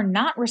 that are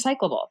not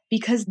recyclable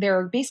because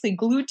they're basically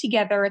glued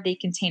together. They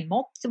contain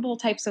multiple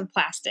types of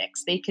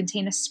plastics. They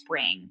contain a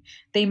spring.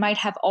 They might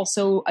have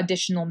also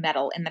additional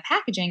metal in the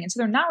packaging. And so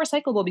they're not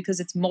recyclable because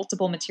it's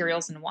multiple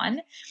materials in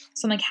one.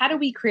 So I'm like, how do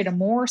we create a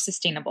more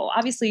sustainable?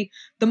 Obviously,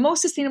 the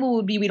most sustainable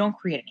would be we don't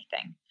create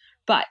anything.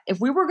 But if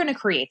we were going to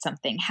create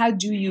something, how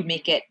do you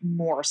make it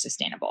more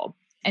sustainable?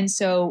 And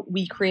so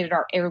we created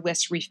our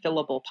airless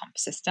refillable pump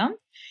system.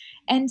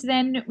 And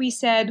then we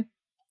said,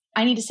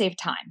 I need to save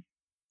time.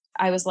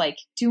 I was like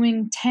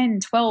doing 10,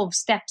 12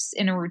 steps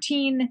in a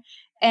routine,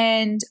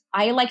 and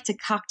I like to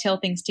cocktail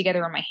things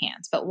together in my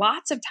hands. But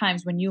lots of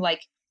times when you like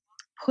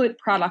put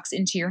products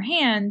into your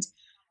hand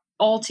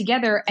all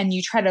together and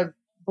you try to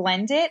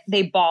blend it,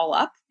 they ball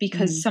up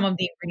because some of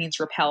the ingredients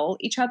repel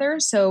each other.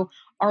 So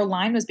our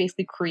line was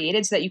basically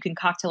created so that you can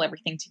cocktail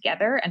everything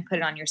together and put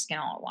it on your skin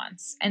all at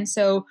once. And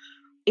so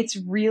it's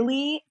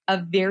really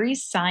a very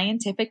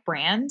scientific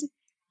brand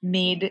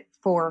made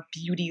for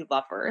beauty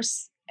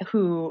lovers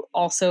who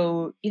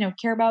also,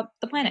 care about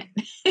the planet.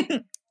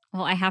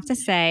 Well, I have to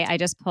say, I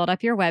just pulled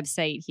up your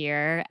website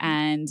here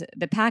and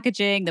the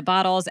packaging, the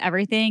bottles,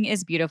 everything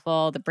is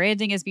beautiful. The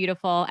branding is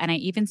beautiful. And I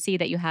even see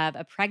that you have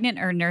a pregnant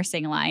or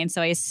nursing line.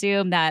 So I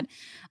assume that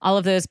all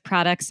of those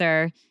products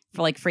are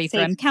for like free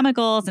from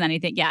chemicals and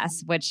anything.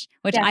 Yes, which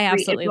I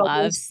absolutely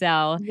love.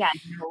 So yeah,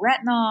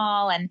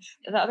 retinol. And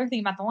the other thing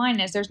about the line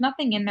is there's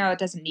nothing in there that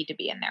doesn't need to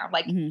be in there.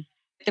 Like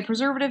the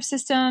preservative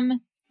system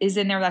is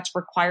in there that's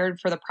required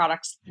for the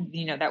products,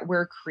 that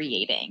we're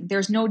creating.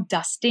 There's no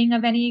dusting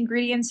of any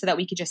ingredients so that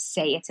we could just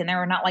say it's in there.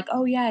 We're not like,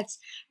 oh yeah,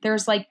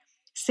 there's like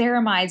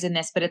ceramides in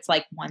this, but it's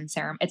like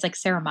it's like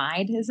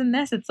ceramide is in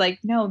this. It's like,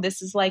 no,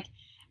 this is like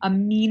a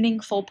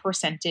meaningful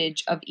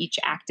percentage of each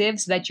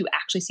active so that you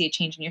actually see a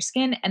change in your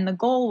skin. And the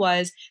goal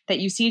was that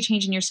you see a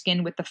change in your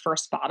skin with the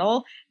first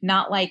bottle,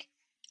 not like,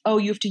 oh,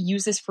 you have to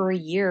use this for a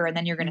year and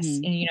then you're going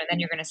to, then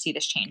you're going to see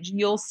this change.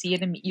 You'll see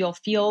it. You'll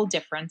feel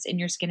difference in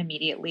your skin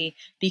immediately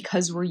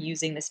because we're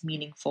using this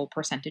meaningful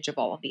percentage of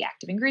all of the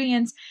active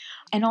ingredients.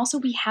 And also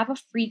we have a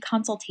free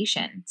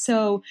consultation.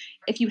 So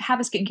if you have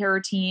a skincare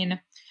routine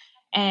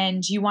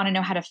and you want to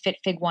know how to fit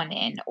Fig One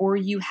in, or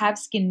you have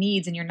skin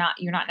needs and you're not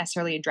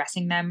necessarily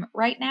addressing them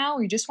right now,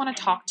 or you just want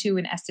to talk to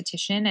an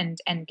esthetician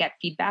and get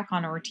feedback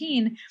on a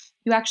routine,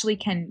 you actually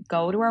can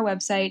go to our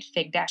website,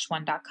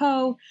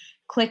 fig-one.co,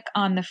 click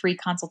on the free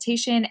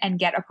consultation and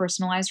get a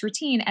personalized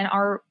routine. And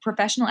our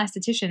professional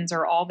estheticians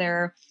are all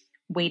there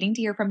waiting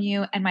to hear from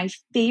you. And my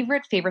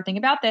favorite thing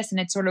about this, and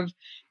it sort of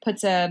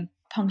puts a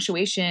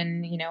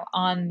punctuation,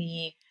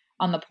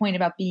 on the point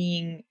about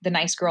being the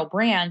nice girl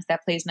brand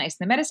that plays nice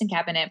in the medicine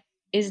cabinet,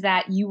 is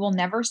that you will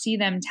never see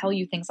them tell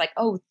you things like,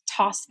 oh,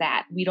 toss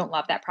that. We don't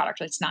love that product.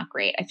 It's not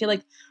great. I feel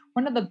like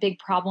one of the big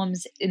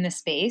problems in this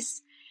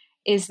space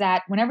is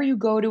that whenever you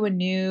go to a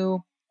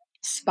new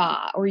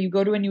spa or you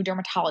go to a new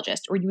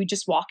dermatologist or you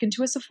just walk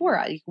into a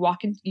Sephora, you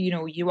walk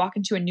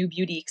into a new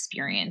beauty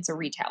experience, a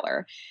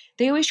retailer,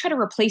 they always try to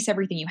replace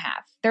everything you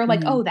have. They're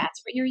like, oh,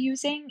 that's what you're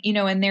using,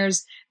 and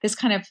there's this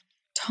kind of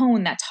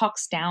tone that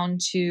talks down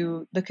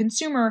to the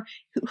consumer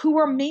who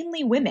are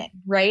mainly women,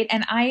 right?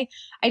 And I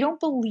don't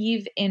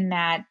believe in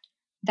that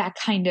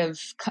kind of,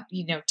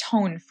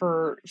 tone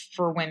for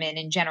women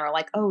in general,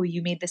 like, oh,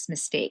 you made this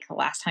mistake the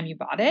last time you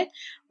bought it.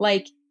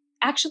 Like,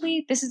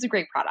 actually, this is a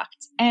great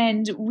product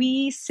and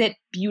we sit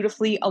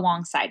beautifully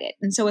alongside it.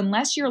 And so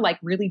unless you're like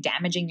really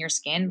damaging your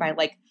skin by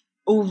like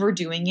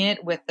overdoing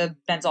it with the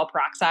benzoyl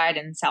peroxide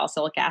and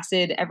salicylic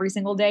acid every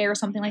single day or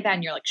something like that,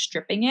 and you're like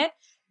stripping it,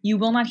 you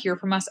will not hear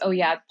from us, oh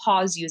yeah,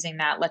 pause using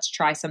that. Let's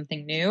try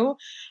something new.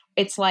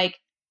 It's like,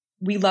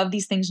 we love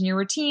these things in your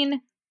routine.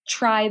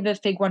 Try the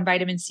Fig One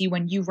vitamin C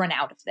when you run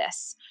out of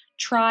this.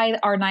 Try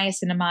our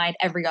niacinamide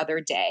every other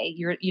day.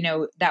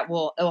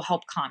 It'll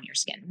help calm your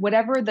skin.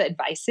 Whatever the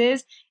advice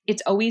is,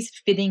 it's always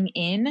fitting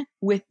in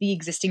with the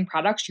existing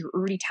products you're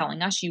already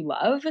telling us you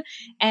love.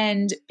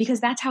 And because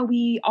that's how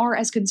we are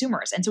as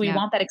consumers. And so we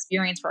want that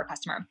experience for our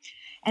customer.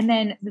 And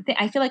then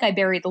I feel like I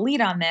buried the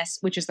lead on this,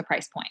 which is the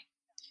price point.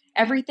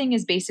 Everything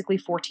is basically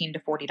 $14 to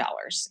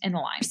 $40 in the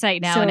line.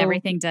 Site now, and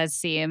everything does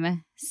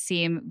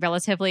seem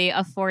relatively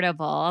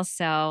affordable.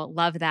 So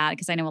love that,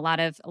 because I know a lot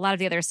of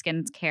the other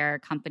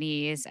skincare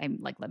companies, I'm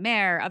like La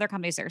Mer, other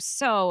companies are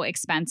so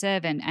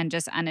expensive and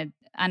just unattainable.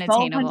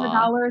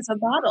 $1,200 a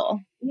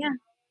bottle. Yeah,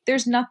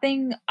 there's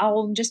nothing.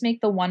 I'll just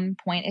make the one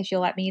point, if you'll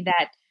let me,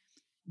 that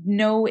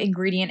no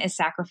ingredient is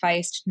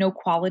sacrificed. No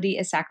quality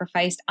is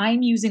sacrificed.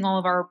 I'm using all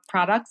of our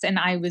products and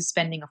I was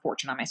spending a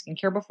fortune on my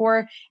skincare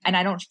before, and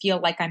I don't feel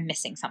like I'm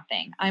missing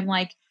something. I'm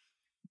like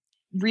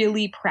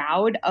really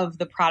proud of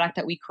the product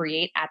that we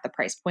create at the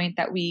price point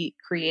that we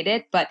create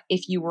it. But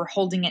if you were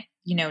holding it,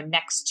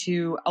 next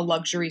to a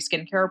luxury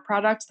skincare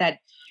product that,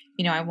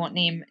 I won't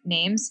name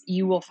names,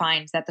 you will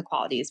find that the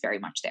quality is very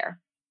much there.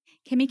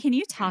 Kimmy, can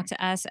you talk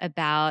to us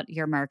about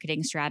your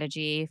marketing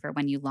strategy for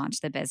when you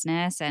launched the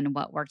business and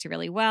what worked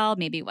really well,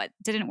 maybe what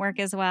didn't work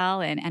as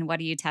well, and what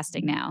are you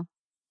testing now?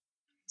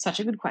 Such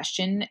a good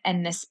question.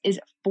 And this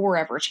is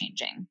forever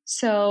changing.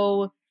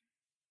 So,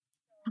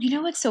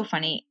 what's so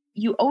funny?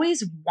 you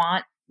always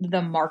want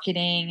the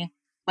marketing,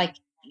 like,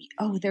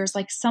 oh, there's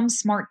like some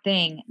smart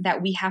thing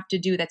that we have to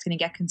do that's going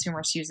to get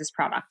consumers to use this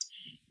product.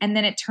 And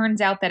then it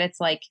turns out that it's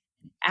like,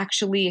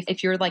 actually,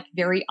 if you're like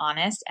very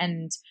honest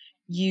and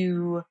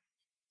you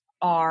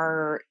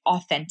are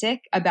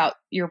authentic about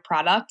your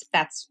product,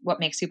 that's what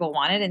makes people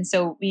want it. And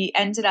so we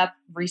ended up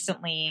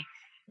recently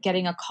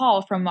getting a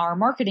call from our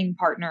marketing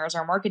partners,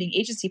 our marketing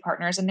agency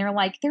partners, and they're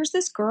like, there's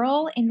this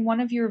girl in one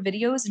of your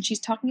videos and she's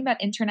talking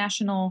about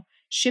international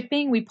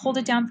shipping. We pulled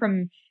it down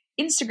from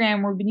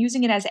Instagram. We've been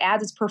using it as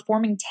ads. It's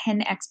performing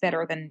 10x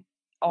better than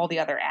all the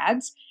other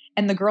ads.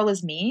 And the girl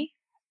is me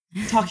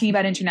talking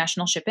about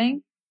international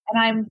shipping. And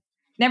I'm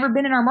never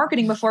been in our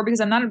marketing before because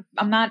I'm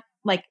not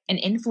like an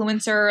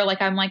influencer.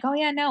 Like I'm like, oh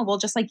yeah, no, we'll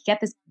just like get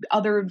this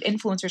other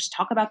influencers to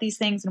talk about these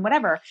things and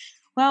whatever.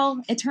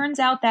 Well, it turns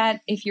out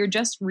that if you're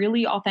just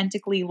really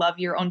authentically love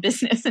your own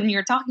business and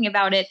you're talking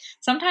about it,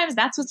 sometimes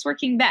that's what's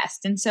working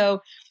best. And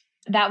so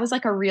that was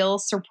like a real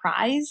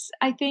surprise,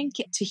 I think,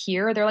 to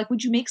hear. They're like,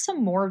 would you make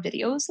some more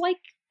videos like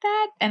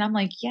that? And I'm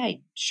like, yeah,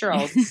 sure.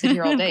 I'll sit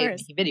here all day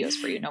making videos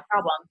for you. No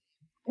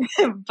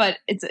problem. But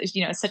it's,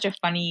 such a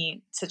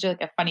funny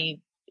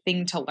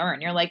thing to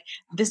learn. You're like,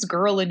 this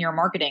girl in your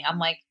marketing. I'm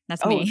like,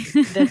 that's me.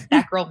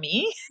 that girl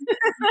me?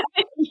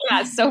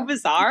 Yeah, so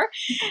bizarre.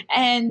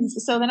 And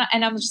so then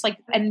I was just like,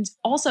 and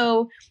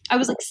also I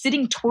was like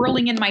sitting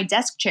twirling in my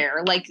desk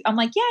chair. Like, I'm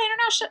like, yeah,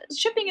 international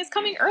shipping is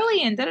coming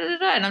early and da da da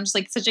da. And I'm just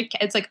like,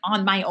 it's like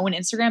on my own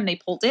Instagram, they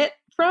pulled it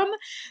from.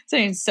 So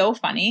it's so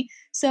funny.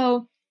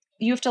 So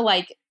you have to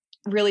like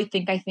really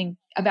think, I think,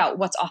 about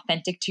what's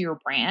authentic to your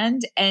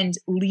brand and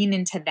lean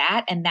into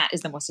that. And that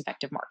is the most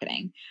effective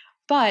marketing.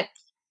 But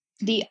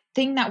the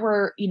thing that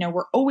we're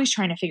always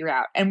trying to figure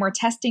out, and we're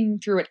testing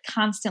through it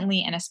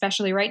constantly, and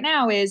especially right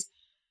now, is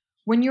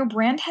when your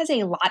brand has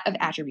a lot of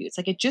attributes.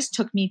 Like, it just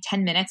took me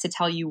 10 minutes to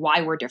tell you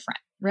why we're different,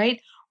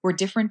 right? We're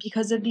different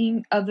because of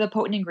the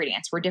potent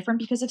ingredients. We're different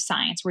because of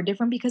science. We're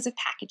different because of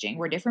packaging.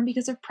 We're different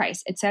because of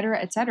price, et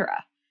cetera, et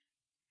cetera.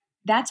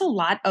 That's a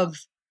lot of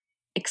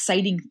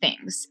exciting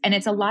things. And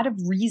it's a lot of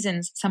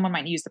reasons someone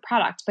might use the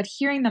product, but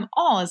hearing them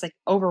all is like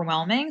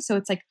overwhelming. So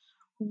it's like,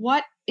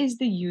 what is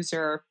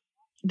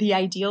the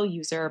ideal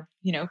user,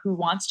 who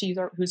wants to use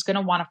who's going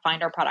to want to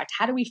find our product?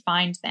 How do we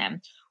find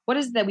them? What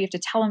is it that we have to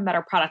tell them about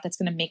our product that's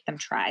going to make them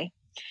try?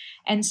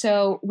 And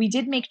so we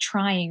did make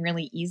trying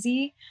really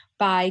easy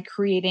by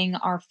creating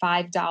our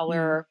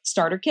 $5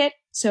 starter kit.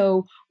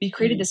 So we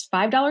created this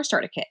 $5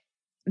 starter kit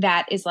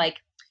that is like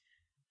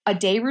a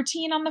day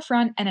routine on the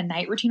front and a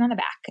night routine on the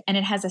back. And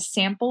it has a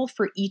sample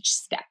for each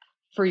step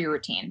for your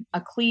routine: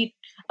 a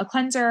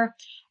cleanser,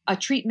 a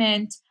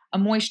treatment, a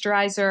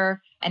moisturizer,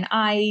 an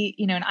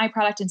eye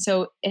product. And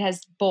so it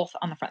has both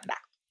on the front and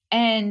back.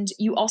 And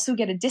you also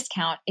get a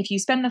discount if you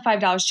spend the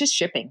 $5 just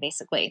shipping,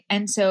 basically.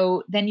 And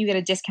so then you get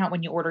a discount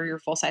when you order your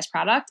full-size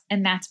product.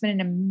 And that's been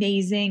an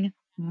amazing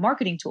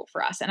marketing tool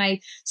for us. And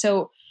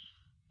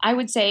I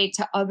would say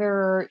to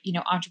other,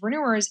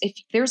 entrepreneurs, if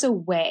there's a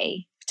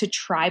way to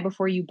try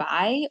before you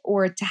buy,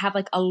 or to have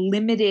like a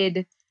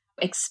limited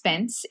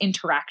expense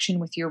interaction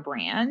with your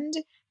brand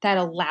that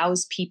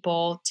allows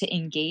people to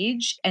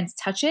engage and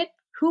touch it,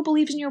 who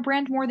believes in your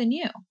brand more than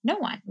you? No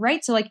one,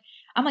 right? So like,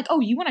 I'm like, oh,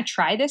 you want to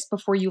try this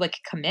before you like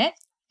commit?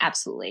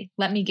 Absolutely.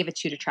 Let me give it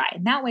to you to try.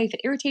 And that way, if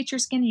it irritates your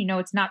skin,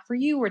 it's not for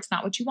you or it's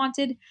not what you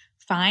wanted,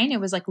 fine. It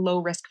was like low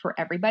risk for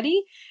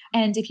everybody.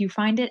 And if you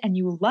find it and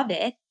you love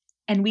it,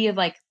 and we have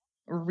like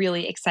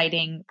really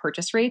exciting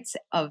purchase rates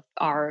of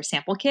our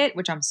sample kit,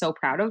 which I'm so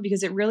proud of,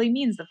 because it really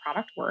means the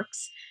product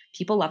works.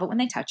 People love it when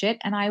they touch it.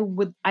 And I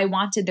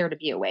wanted there to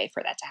be a way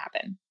for that to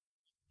happen.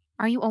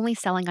 Are you only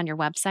selling on your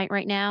website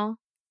right now?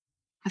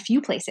 A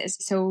few places.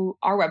 So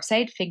our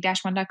website,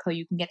 fig-one.co,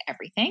 you can get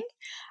everything.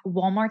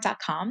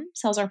 Walmart.com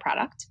sells our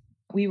product.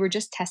 We were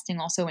just testing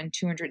also in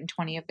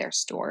 220 of their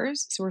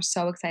stores. So we're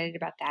so excited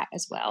about that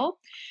as well.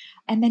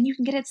 And then you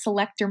can get it at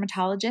select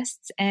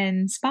dermatologists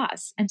and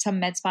spas. And some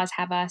med spas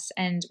have us,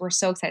 and we're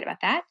so excited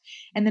about that.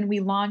 And then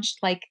we launched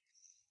like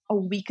a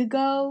week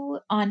ago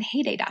on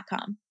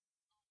heyday.com.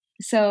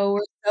 So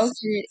we're so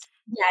excited.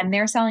 Yeah, and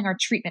they're selling our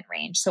treatment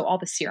range. So all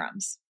the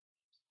serums.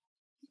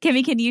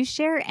 Kimmy, can you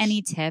share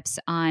any tips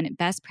on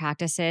best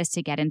practices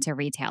to get into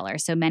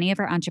retailers? So many of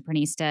our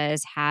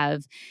entreprenistas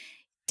have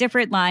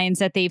different lines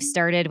that they've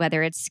started,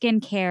 whether it's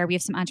skincare. We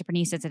have some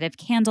entreprenistas that have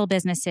candle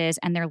businesses,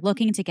 and they're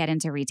looking to get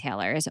into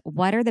retailers.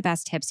 What are the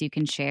best tips you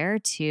can share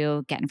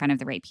to get in front of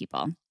the right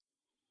people?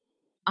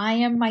 I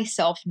am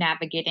myself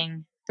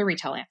navigating the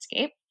retail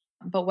landscape,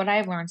 but what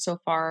I've learned so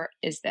far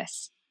is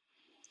this.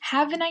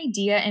 Have an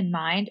idea in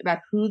mind about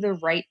who the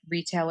right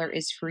retailer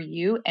is for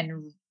you,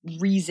 and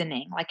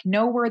reasoning, like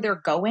know where they're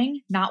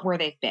going, not where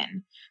they've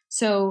been.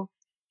 So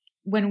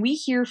when we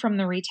hear from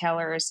the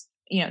retailers,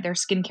 they're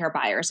skincare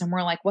buyers, and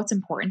we're like, what's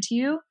important to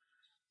you?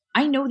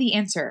 I know the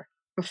answer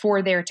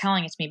before they're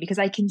telling it to me, because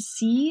I can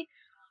see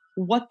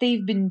what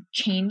they've been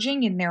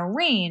changing in their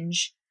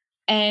range,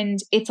 and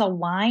it's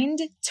aligned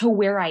to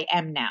where I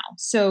am now.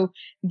 So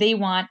they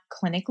want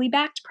clinically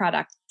backed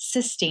product.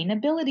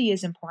 Sustainability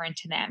is important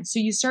to them. So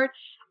you start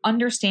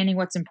understanding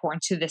what's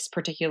important to this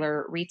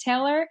particular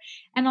retailer,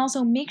 and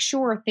also make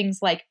sure things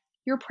like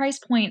your price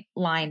point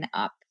line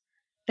up.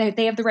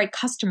 They have the right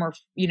customer,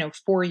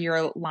 for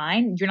your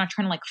line. You're not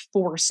trying to like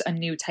force a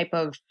new type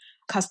of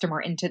customer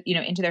into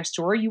their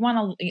store. You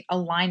want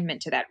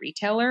alignment to that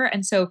retailer.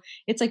 And so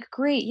it's like,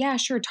 great. Yeah,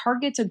 sure.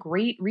 Target's a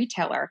great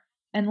retailer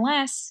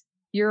unless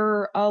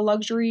you're a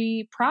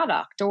luxury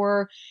product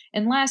or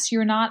unless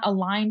you're not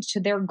aligned to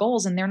their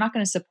goals and they're not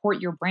going to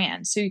support your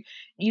brand. So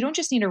you don't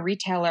just need a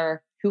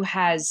retailer who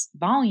has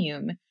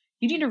volume.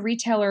 You need a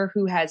retailer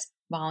who has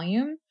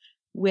volume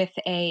with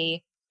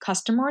a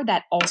customer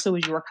that also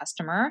is your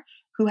customer,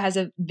 who has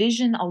a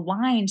vision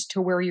aligned to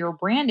where your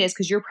brand is,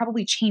 because you're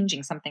probably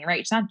changing something,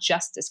 right? It's not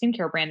just a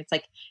skincare brand. It's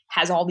like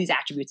has all these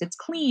attributes. It's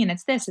clean,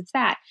 it's this, it's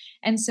that.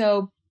 And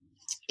so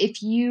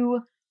if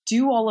you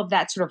do all of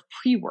that sort of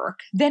pre-work,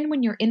 then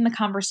when you're in the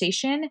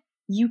conversation,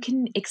 you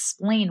can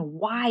explain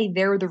why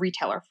they're the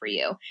retailer for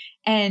you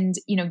and,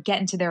 get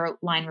into their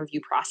line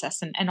review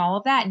process and all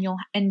of that. And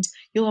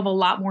you'll have a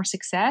lot more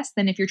success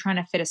than if you're trying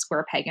to fit a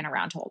square peg in a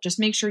round hole. Just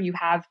make sure you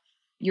have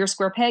your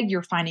square peg,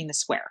 you're finding the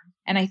square.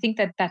 And I think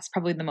that that's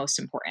probably the most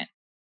important.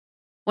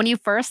 When you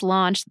first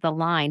launched the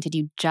line, did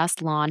you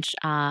just launch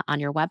on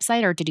your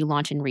website or did you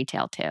launch in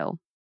retail too?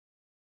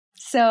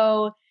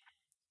 So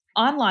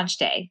on launch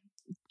day,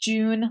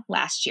 June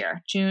last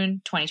year,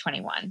 June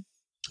 2021,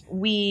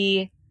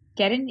 we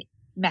get a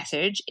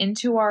message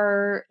into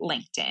our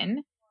LinkedIn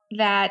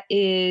that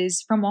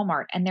is from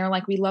Walmart. And they're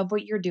like, we love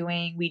what you're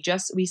doing. We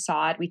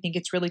saw it. We think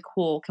it's really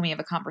cool. Can we have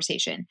a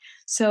conversation?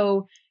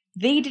 So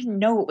they didn't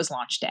know it was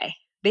launch day.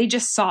 They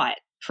just saw it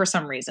for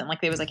some reason. Like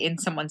it was like in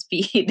someone's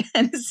feed.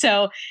 And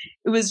so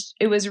it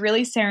was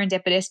really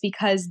serendipitous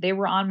because they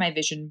were on my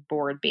vision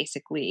board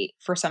basically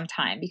for some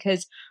time.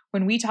 Because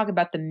when we talk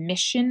about the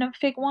mission of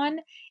Fig One,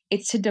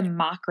 it's to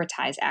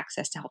democratize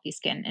access to healthy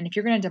skin. And if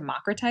you're going to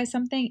democratize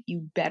something,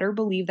 you better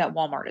believe that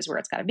Walmart is where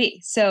it's got to be.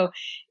 So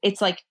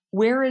it's like,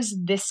 where is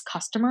this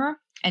customer?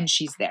 And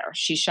she's there.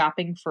 She's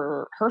shopping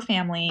for her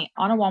family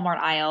on a Walmart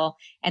aisle.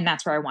 And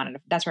that's where I want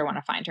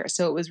to find her.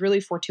 So it was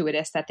really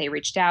fortuitous that they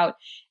reached out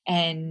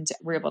and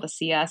were able to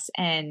see us.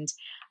 And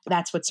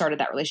that's what started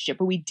that relationship.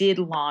 But we did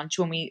launch,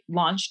 when we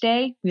launched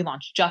day, we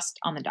launched just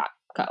on the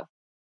 .co.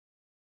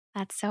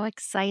 That's so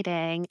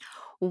exciting.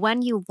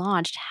 When you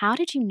launched, how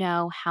did you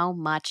know how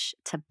much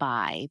to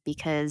buy?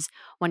 Because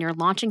when you're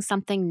launching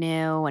something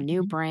new, a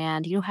new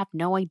brand, you have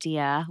no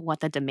idea what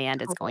the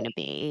demand is going to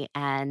be.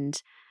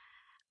 And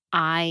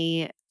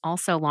I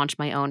also launched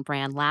my own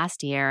brand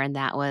last year, and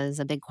that was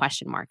a big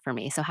question mark for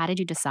me. So how did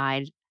you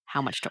decide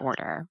how much to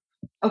order?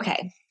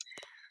 Okay.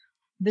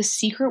 The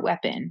secret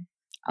weapon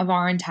of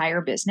our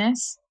entire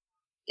business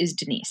is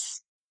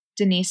Denise.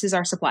 Denise is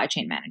our supply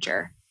chain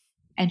manager,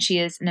 and she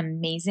is an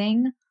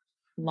amazing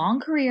long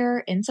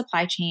career in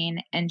supply chain.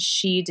 And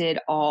she did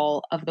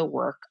all of the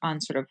work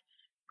on sort of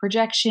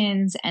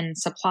projections and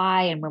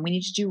supply and when we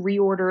need to do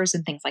reorders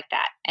and things like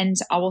that. And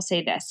I will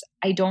say this,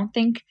 I don't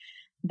think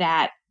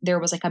that there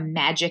was like a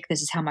magic,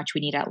 this is how much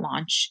we need at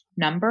launch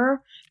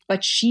number,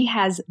 but she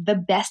has the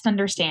best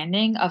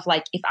understanding of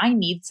like, if I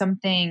need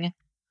something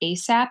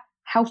ASAP,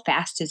 how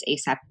fast is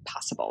ASAP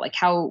possible? Like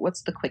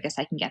what's the quickest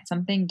I can get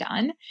something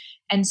done?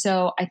 And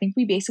so I think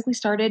we basically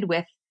started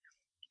with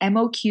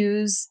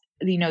MOQs,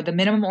 the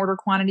minimum order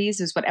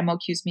quantities is what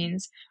MOQs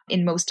means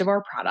in most of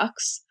our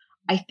products.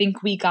 I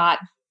think we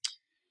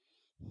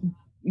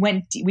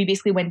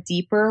basically went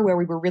deeper where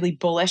we were really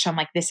bullish on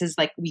like,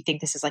 we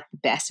think this is like the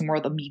best and where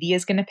the media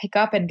is going to pick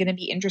up and going to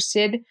be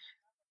interested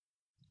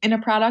in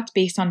a product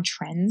based on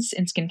trends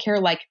in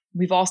skincare. Like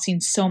we've all seen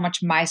so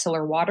much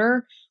micellar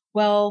water.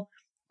 Well,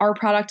 our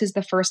product is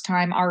the first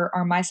time, our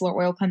micellar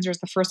oil cleanser is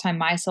the first time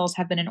micelles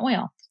have been in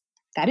oil.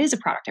 That is a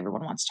product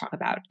everyone wants to talk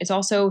about. It's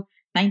also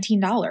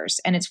 $19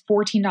 and it's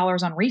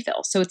 $14 on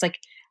refill. So it's like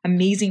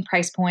amazing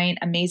price point,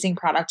 amazing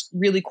product,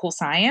 really cool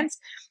science.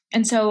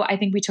 And so I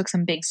think we took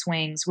some big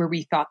swings where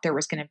we thought there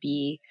was going to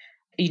be,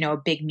 a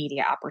big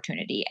media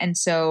opportunity. And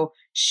so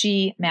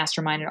she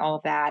masterminded all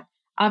of that.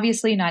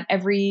 Obviously, not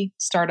every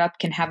startup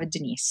can have a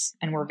Denise,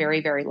 and we're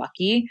very, very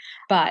lucky.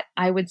 But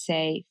I would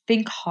say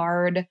think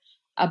hard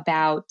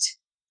about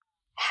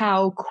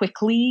how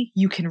quickly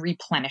you can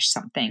replenish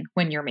something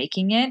when you're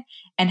making it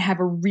and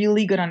have a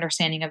really good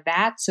understanding of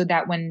that so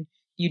that when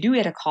you do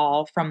get a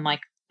call from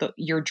like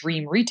your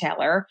dream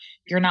retailer,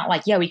 you're not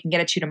like, yeah, we can get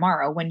it to you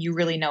tomorrow when you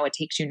really know it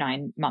takes you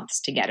 9 months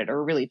to get it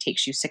or really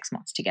takes you 6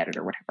 months to get it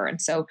or whatever.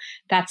 And so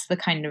that's the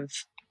kind of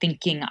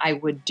thinking I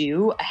would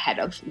do ahead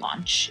of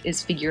launch,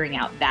 is figuring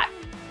out that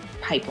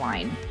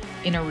pipeline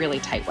in a really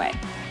tight way.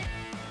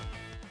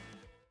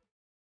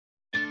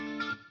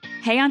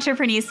 Hey,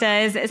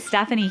 Entreprenistas,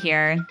 Stephanie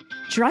here.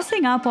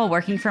 Dressing up while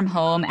working from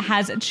home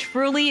has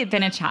truly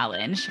been a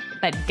challenge.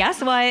 But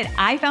guess what?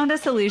 I found a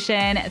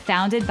solution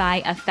founded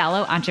by a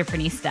fellow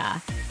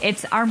Entreprenista.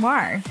 It's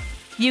Armoire.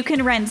 You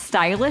can rent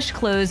stylish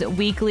clothes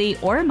weekly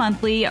or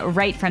monthly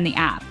right from the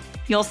app.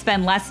 You'll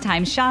spend less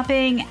time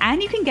shopping,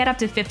 and you can get up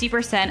to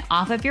 50%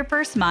 off of your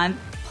first month,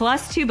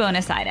 plus 2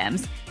 bonus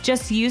items.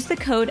 Just use the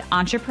code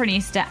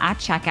Entreprenista at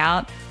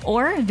checkout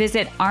or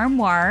visit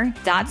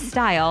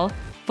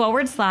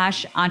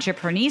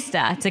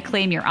armoire.style/Entreprenista to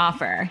claim your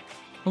offer.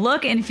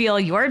 Look and feel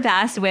your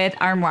best with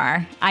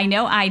Armoire. I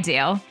know I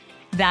do.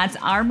 That's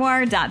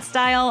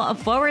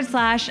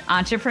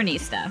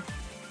armoire.style/Entreprenista.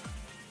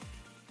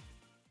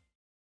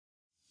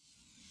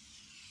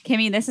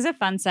 Kimmy, this is a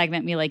fun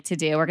segment we like to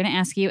do. We're going to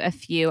ask you a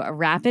few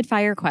rapid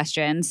fire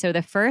questions. So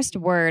the first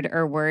word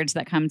or words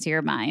that come to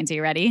your mind. Are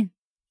you ready?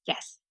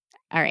 Yes.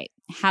 All right.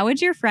 How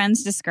would your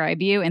friends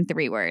describe you in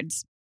 3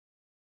 words?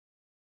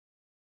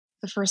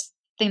 The first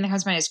thing that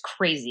comes to mind is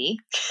crazy.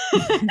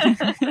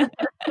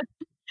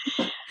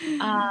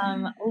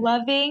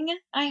 Loving,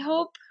 I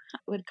hope,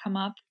 would come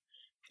up.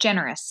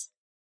 Generous.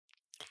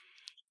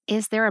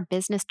 Is there a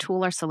business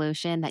tool or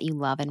solution that you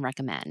love and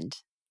recommend?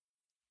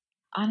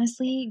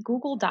 Honestly,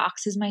 Google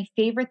Docs is my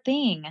favorite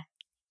thing.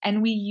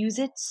 And we use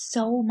it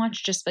so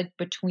much just like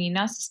between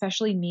us,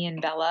 especially me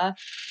and Bella,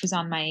 who's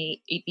on my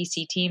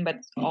 8BC team, but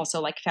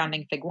also like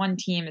founding Fig One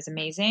team is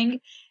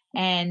amazing.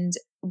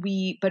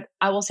 But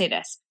I will say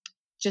this,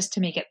 just to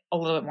make it a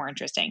little bit more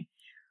interesting.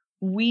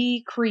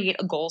 We create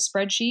a goal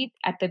spreadsheet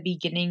at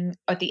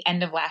the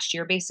end of last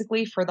year,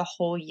 basically for the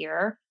whole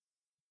year.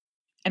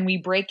 And we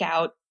break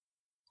out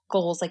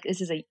goals. Like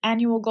this is an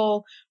annual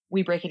goal.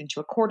 We break it into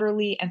a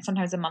quarterly and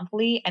sometimes a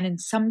monthly. And in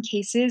some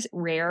cases,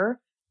 rare,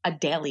 a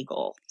daily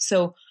goal.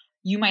 So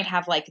you might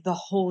have like the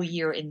whole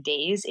year in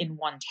days in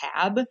one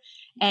tab.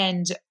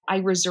 And I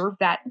reserve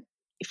that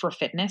for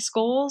fitness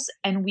goals.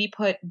 And we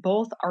put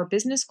both our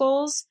business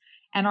goals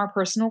and our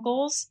personal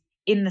goals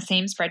in the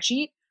same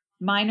spreadsheet.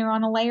 Mine are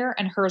on a layer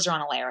and hers are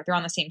on a layer. They're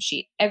on the same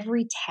sheet.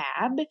 Every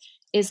tab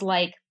is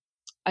like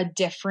a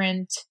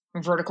different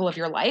vertical of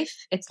your life.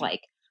 It's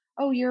like,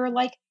 oh, you're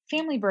like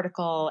family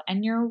vertical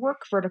and your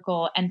work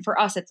vertical. And for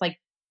us, it's like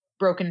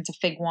broken into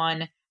Fig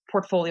One,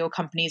 portfolio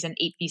companies, and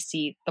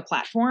 8BC, the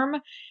platform.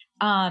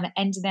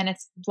 And then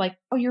it's like,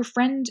 oh, your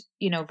friend,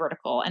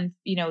 vertical, and,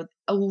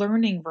 a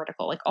learning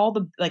vertical, like all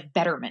the like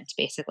betterment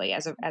basically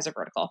as a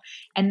vertical.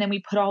 And then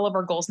we put all of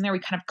our goals in there. We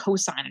kind of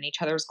co-sign on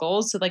each other's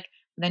goals. So like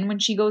then when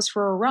she goes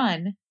for a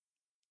run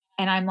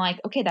and I'm like,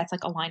 okay, that's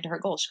like aligned to her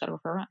goals. She's got to go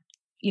for a run.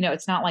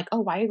 It's not like,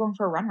 oh, why are you going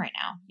for a run right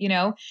now?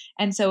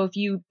 And so if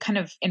you kind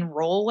of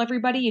enroll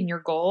everybody in your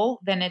goal,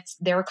 then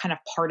they're kind of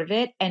part of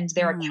it and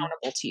they're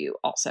accountable to you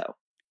also.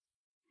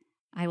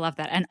 I love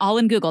that. And all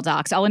in Google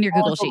Docs, all in your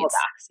Google Sheets.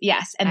 Docs.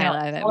 Yes. And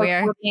they're all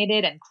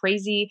coordinated and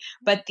crazy.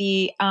 But do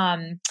you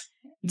have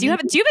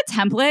a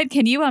template?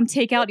 Can you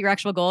take out your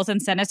actual goals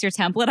and send us your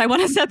template? I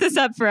want to set this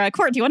up for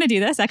Court. Do you want to do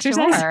this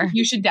exercise? Sure.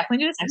 You should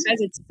definitely do this exercise.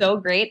 It's so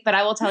great. But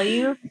I will tell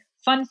you,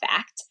 fun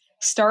fact,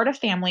 Start a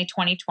Family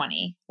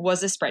 2020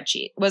 was on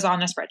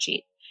a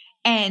spreadsheet.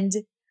 And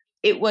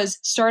it was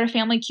Start a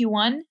Family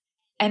Q1.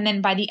 And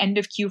then by the end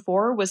of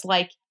Q4 was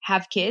like,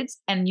 have kids.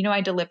 And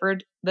I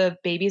delivered the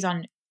babies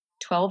on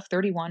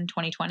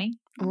 12/31/2020.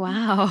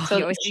 Wow.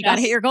 So you got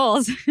to hit your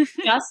goals.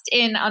 Just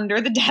in under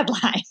the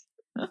deadline.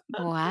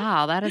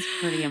 Wow. That is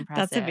pretty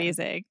impressive. That's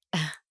amazing.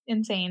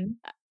 Insane.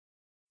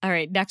 All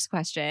right. Next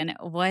question.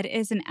 What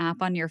is an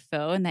app on your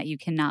phone that you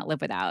cannot live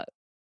without?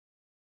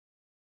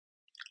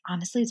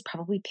 Honestly, it's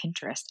probably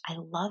Pinterest. I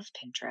love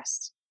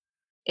Pinterest.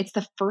 It's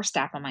the first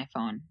app on my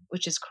phone,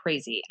 which is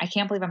crazy. I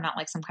can't believe I'm not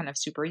like some kind of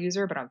super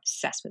user, but I'm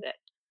obsessed with it.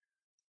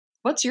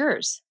 What's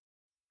yours?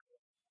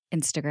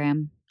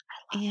 Instagram.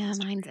 Yeah,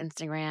 mine's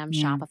Instagram,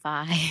 yeah.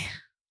 Shopify.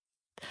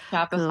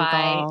 Google.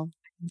 I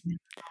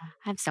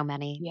have so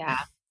many. Yeah.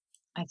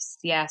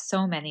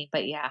 So many.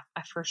 But yeah,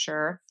 for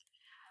sure.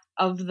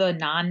 Of the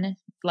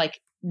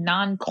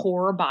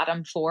non-core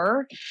bottom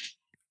 4,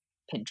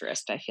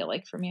 Pinterest, I feel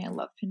like for me, I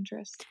love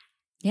Pinterest.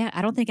 Yeah,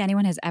 I don't think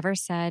anyone has ever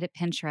said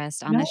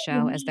Pinterest on the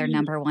show as their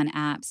number 1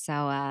 app. So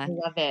I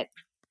love it.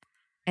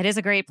 It is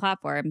a great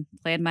platform.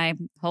 Played my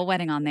whole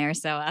wedding on there.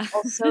 So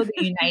also the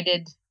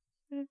United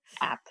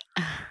app.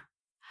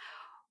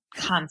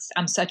 I'm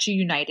such a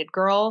United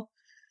girl.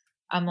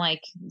 I'm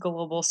like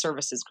global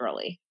services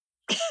girly.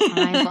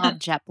 I love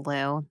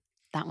JetBlue.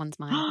 That one's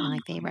my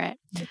favorite.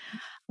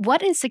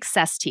 What is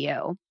success to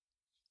you?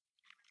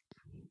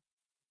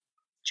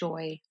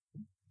 Joy.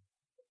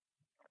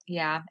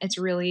 Yeah,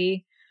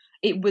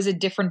 it was a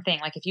different thing.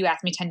 Like if you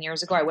asked me 10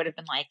 years ago, I would have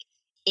been like,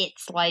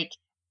 it's like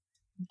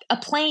a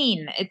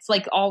plane. It's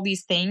like all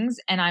these things.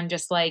 And I'm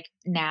just like,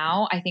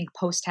 now I think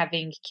post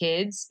having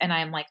kids and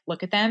I'm like,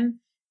 look at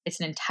them. It's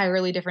an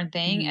entirely different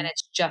thing. Mm-hmm. And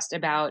it's just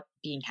about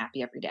being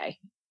happy every day.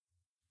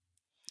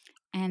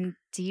 And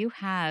do you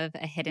have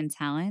a hidden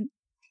talent?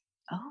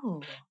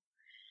 Oh,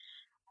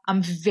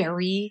 I'm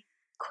very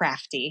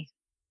crafty.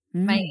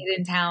 My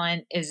hidden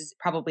talent is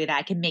probably that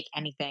I can make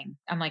anything.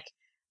 I'm like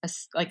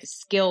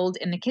skilled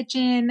in the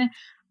kitchen.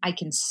 I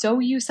can sew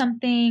you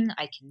something.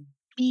 I can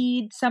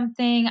bead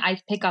something.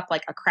 I pick up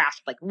like a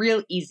craft like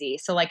real easy.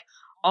 So like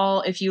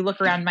if you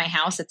look around my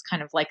house, it's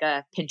kind of like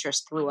a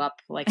Pinterest threw up.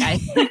 Like I,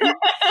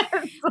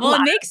 well,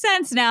 it makes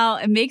sense now.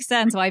 It makes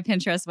sense why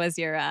Pinterest was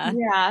your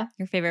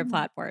favorite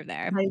platform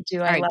there. I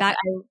do. I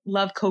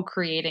love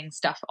co-creating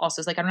stuff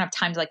also. It's like, I don't have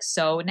time to like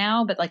sew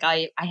now, but like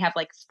I have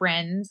like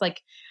friends,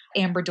 like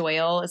Amber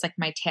Doyle is like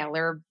my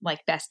tailor, like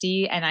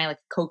bestie. And I like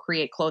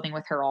co-create clothing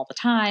with her all the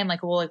time.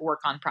 Like we'll like work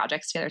on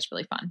projects together. It's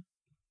really fun.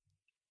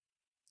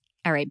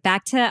 All right,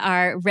 back to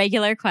our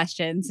regular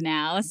questions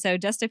now. So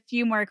just a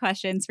few more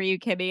questions for you,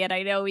 Kimmy. And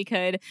I know we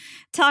could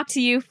talk to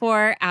you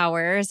for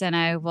hours, and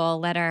I will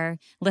let our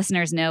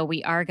listeners know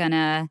we are going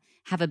to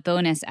have a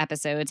bonus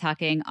episode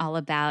talking all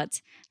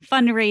about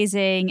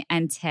fundraising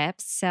and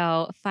tips.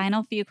 So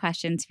final few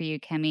questions for you,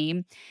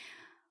 Kimmy.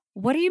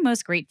 What are you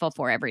most grateful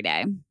for every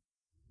day?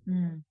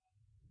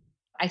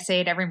 I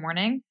say it every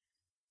morning.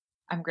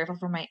 I'm grateful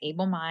for my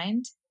able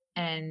mind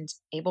and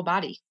able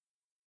body.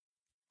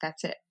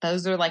 That's it.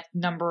 Those are like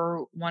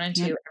number 1 and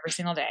 2 every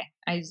single day.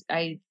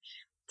 I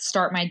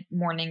start my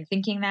morning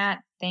thinking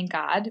that, thank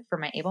God for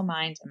my able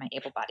mind and my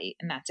able body.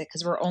 And that's it.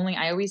 Because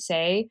I always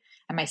say,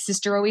 and my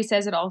sister always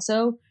says it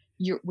also,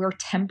 we're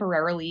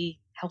temporarily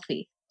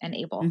healthy and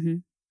able,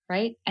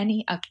 right?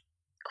 A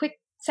quick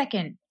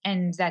second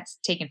and that's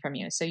taken from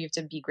you. So you have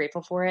to be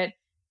grateful for it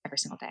every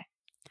single day.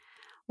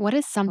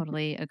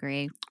 Totally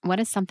agree.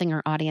 What is something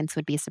our audience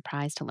would be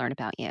surprised to learn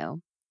about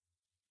you?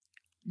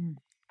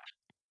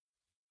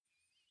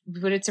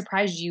 Would it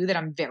surprise you that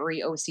I'm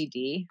very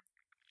OCD?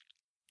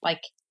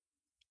 Like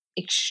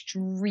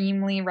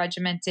extremely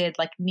regimented,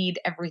 like need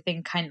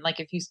everything kind of like,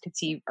 if you could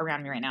see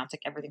around me right now, it's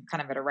like everything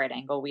kind of at a right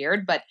angle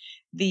weird, but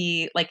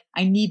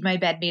I need my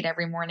bed made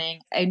every morning.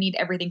 I need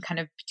everything kind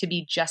of to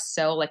be just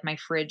so, like my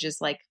fridge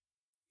is like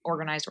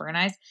organized.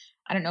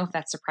 I don't know if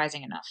that's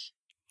surprising enough.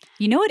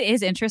 You know what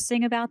is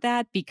interesting about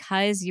that?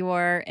 Because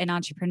you're an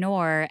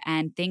entrepreneur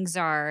and things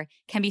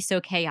can be so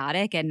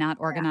chaotic and not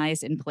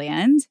organized and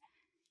planned.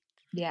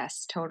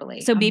 Yes, totally.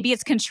 So maybe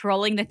it's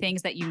controlling the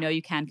things that you know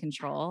you can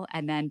control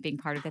and then being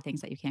part of the things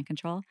that you can't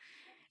control.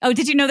 Oh,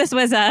 did you know this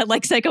was a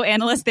like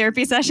psychoanalyst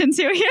therapy session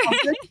too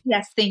here?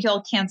 Yes, thank you.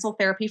 I'll cancel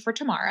therapy for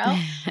tomorrow.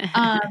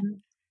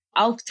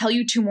 I'll tell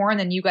you 2 more and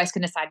then you guys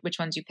can decide which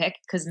ones you pick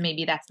because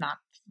maybe that's not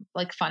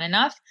like fun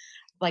enough.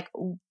 Like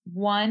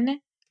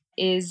one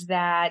is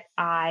that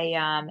I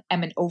am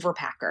an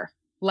overpacker,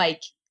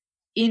 like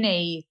in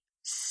a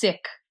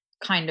sick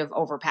kind of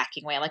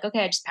overpacking way. Like,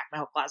 okay, I just packed my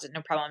whole closet.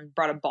 No problem.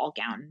 Brought a ball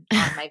gown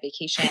on my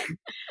vacation.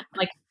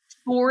 Like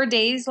 4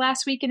 days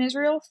last week in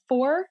Israel,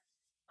 4,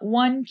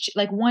 one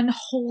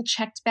whole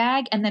checked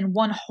bag and then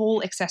 1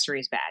 whole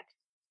accessories bag.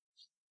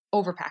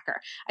 Overpacker.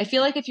 I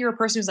feel like if you're a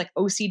person who's like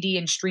OCD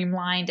and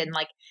streamlined and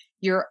like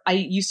I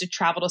used to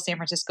travel to San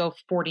Francisco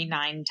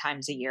 49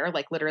 times a year,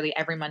 like literally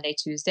every Monday,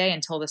 Tuesday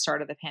until the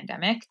start of the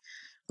pandemic,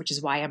 which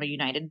is why I'm a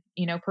united,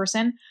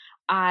 person.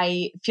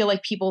 I feel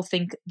like people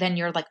think then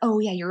you're like, oh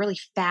yeah, you're really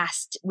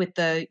fast with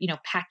the,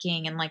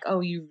 packing and like,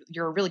 oh,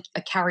 you're really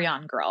a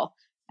carry-on girl.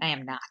 I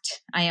am not.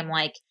 I am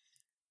like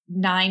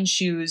 9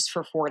 shoes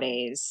for 4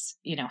 days,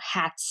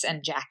 hats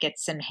and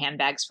jackets and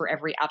handbags for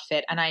every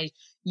outfit. And I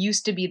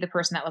used to be the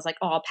person that was like,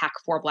 oh, I'll pack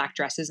 4 black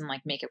dresses and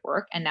like make it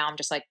work. And now I'm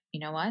just like, you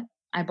know what?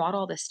 I bought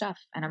all this stuff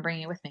and I'm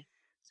bringing it with me.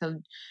 So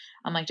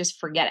I'm like, just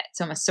forget it.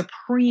 So I'm a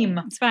supreme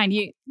it's fine.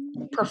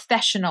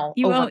 Professional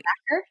overpacker.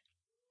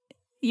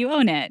 You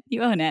own it.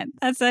 You own it.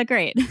 That's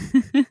great.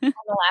 And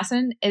the last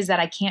one is that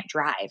I can't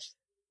drive.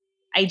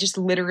 I just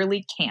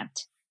literally can't.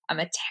 I'm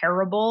a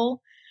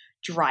terrible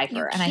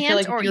driver. And I feel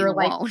like if you're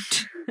like,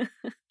 do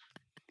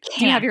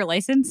you have your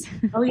license?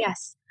 Oh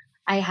yes.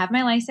 I have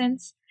my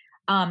license.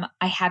 I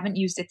haven't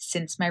used it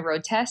since my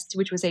road test,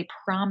 which was a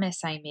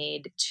promise I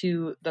made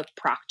to the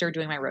proctor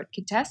doing my road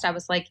test. I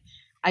was like,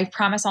 I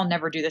promise I'll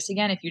never do this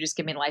again if you just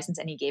give me the license.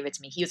 And he gave it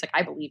to me. He was like,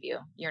 I believe you.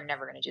 You're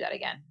never going to do that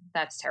again.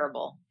 That's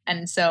terrible.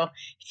 And so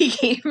he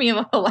gave me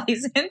the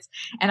license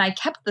and I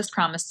kept this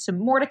promise to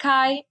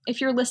Mordecai. If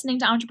you're listening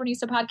to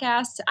Entreprenista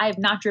podcast, I have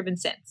not driven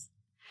since.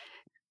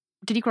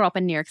 Did you grow up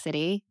in New York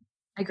City?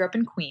 I grew up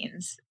in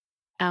Queens.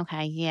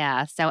 Okay,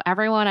 yeah. So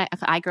everyone,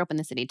 I grew up in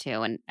the city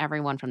too, and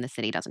everyone from the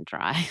city doesn't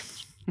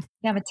drive.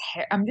 Yeah,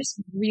 I'm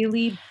just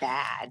really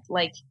bad.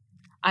 Like,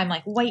 I'm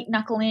like white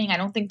knuckling. I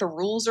don't think the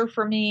rules are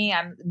for me.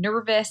 I'm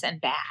nervous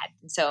and bad.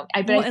 And so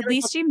at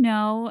least you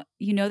know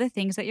the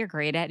things that you're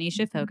great at and you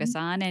should focus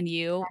on, and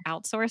you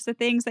outsource the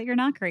things that you're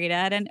not great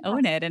at and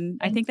own it.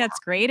 And I think that's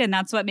great. And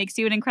that's what makes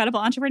you an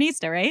incredible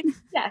entreprenista, right?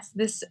 Yes.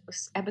 This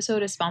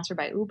episode is sponsored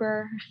by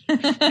Uber.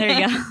 There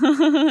you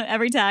go.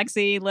 Every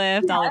taxi,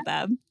 Lyft, all of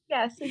them.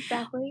 Yes,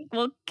 exactly.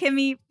 Well,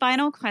 Kimmy,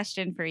 final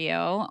question for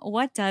you.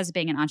 What does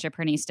being an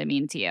entreprenista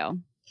mean to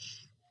you?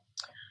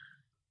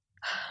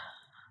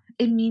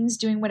 It means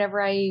doing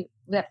whatever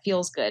that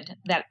feels good,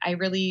 that I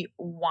really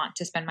want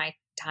to spend my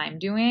time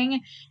doing.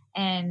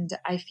 And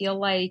I feel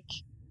like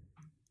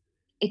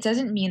it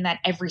doesn't mean that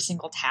every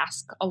single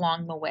task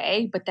along the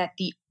way, but that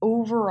the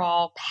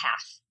overall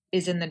path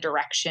is in the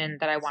direction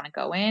that I want to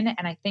go in.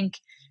 And I think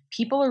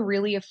people are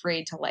really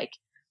afraid to like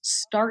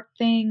start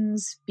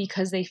things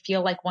because they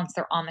feel like once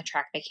they're on the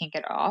track, they can't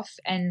get off,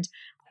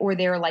 or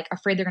they're like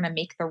afraid they're going to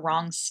make the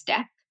wrong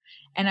step.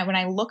 And when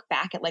I look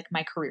back at like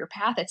my career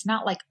path, it's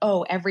not like,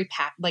 oh, every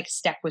path, like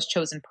step was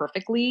chosen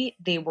perfectly.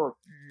 They were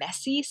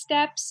messy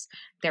steps.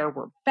 There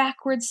were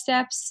backward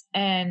steps,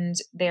 and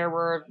there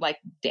were like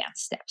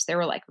dance steps. There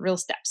were like real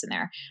steps in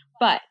there,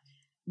 but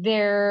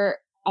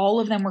all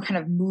of them were kind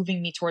of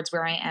moving me towards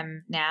where I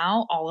am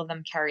now. All of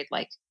them carried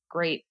like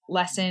great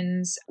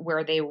lessons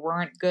where they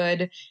weren't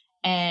good.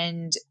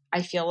 And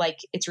I feel like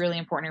it's really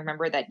important to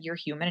remember that you're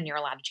human and you're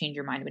allowed to change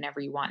your mind whenever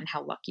you want. And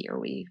how lucky are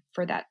we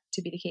for that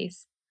to be the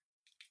case?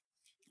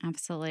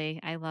 Absolutely.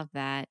 I love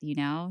that.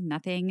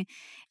 Nothing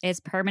is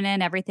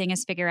permanent. Everything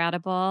is figure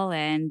outable,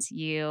 and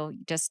you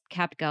just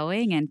kept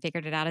going and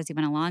figured it out as you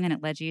went along, and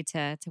it led you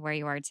to where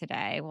you are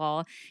today.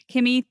 Well,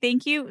 Kimmy,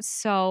 thank you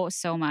so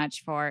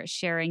much for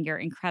sharing your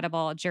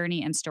incredible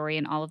journey and story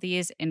and all of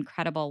these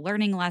incredible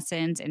learning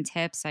lessons and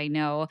tips. I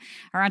know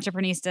our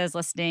entrepreneurs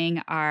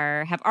listening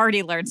have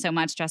already learned so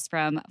much just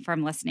from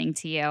listening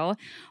to you.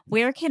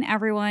 Where can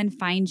everyone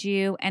find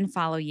you and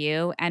follow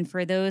you? And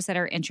for those that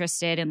are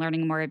interested in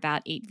learning more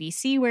about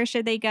 8VC, where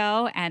should they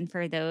go? And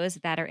for those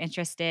that are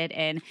interested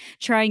in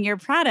trying your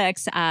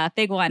products,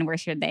 Fig One, where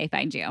should they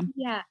find you?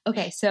 Yeah.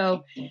 Okay.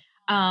 So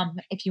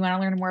if you want to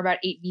learn more about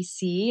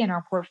 8VC and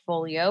our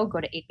portfolio, go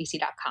to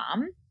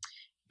 8VC.com.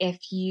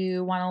 If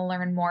you want to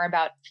learn more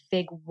about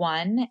Fig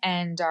One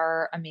and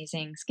our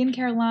amazing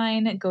skincare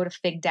line, go to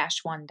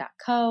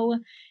fig-one.co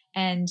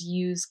and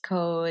use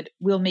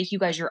we'll make you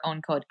guys your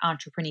own code,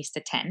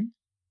 Entreprenista10,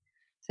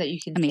 so that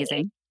you can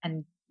amazing.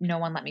 And no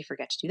one let me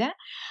forget to do that.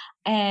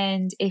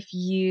 And if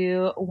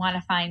you want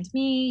to find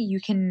me,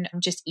 you can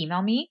just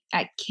email me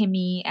at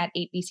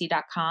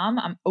kimmy@8vc.com.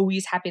 I'm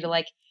always happy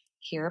to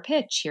hear a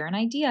pitch, hear an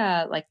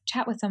idea,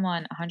 chat with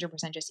someone.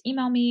 100% just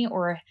email me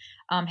or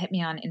hit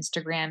me on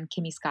Instagram,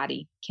 Kimmy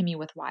Scotty, Kimmy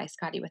with Y,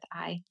 Scotty with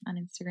I on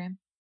Instagram.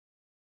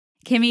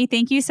 Kimmy,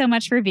 thank you so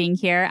much for being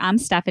here. I'm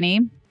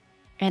Stephanie.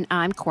 And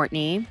I'm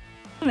Courtney.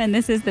 And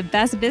this is the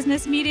best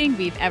business meeting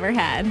we've ever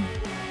had.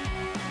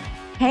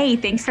 Hey,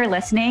 thanks for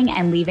listening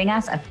and leaving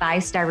us a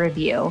 5-star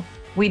review.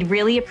 We'd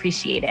really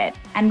appreciate it,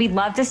 and we'd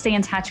love to stay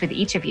in touch with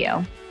each of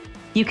you.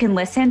 You can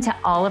listen to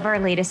all of our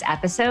latest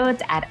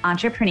episodes at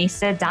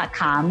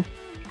Entreprenista.com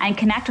and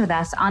connect with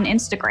us on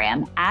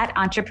Instagram at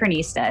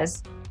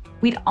Entreprenistas.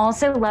 We'd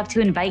also love to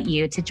invite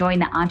you to join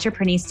the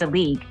Entreprenista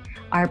League,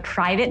 our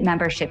private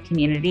membership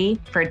community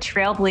for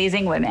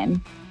trailblazing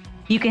women.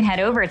 You can head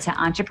over to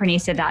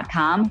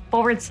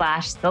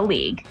Entreprenista.com/the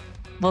league.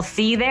 We'll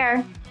see you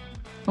there.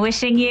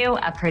 Wishing you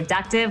a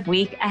productive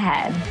week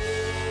ahead.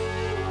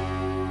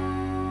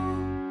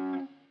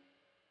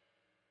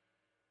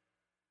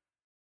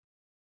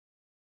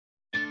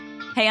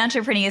 Hey,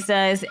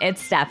 Entrepreneurs,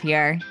 it's Steph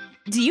here.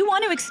 Do you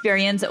want to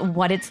experience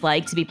what it's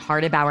like to be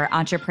part of our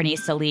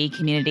Entreprenista League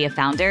community of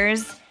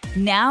founders?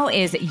 Now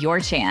is your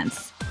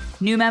chance.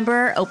 New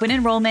member open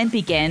enrollment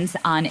begins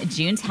on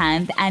June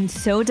 10th, and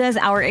so does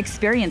our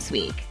Experience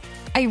Week.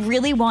 I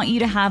really want you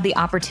to have the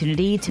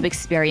opportunity to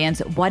experience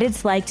what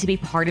it's like to be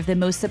part of the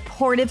most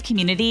supportive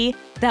community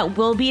that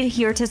will be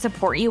here to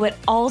support you at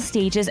all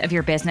stages of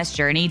your business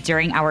journey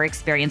during our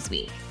Experience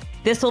Week.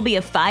 This will be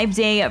a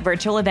 5-day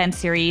virtual event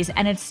series,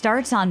 and it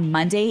starts on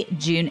Monday,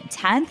 June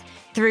 10th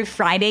through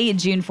Friday,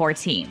 June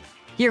 14th.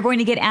 You're going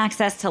to get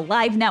access to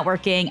live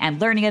networking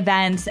and learning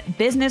events,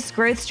 business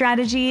growth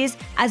strategies,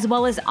 as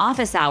well as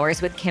office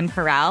hours with Kim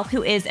Perrell,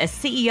 who is a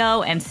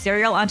CEO and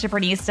serial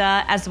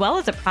entreprenista, as well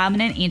as a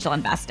prominent angel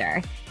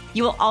investor.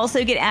 You will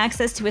also get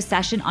access to a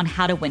session on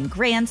how to win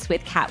grants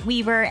with Kat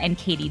Weaver and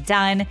Katie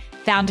Dunn,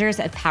 founders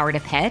of Power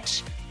to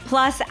Pitch.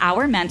 Plus,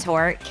 our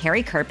mentor,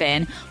 Carrie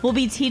Kirpin, will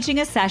be teaching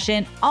a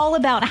session all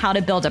about how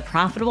to build a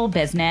profitable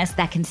business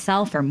that can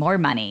sell for more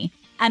money.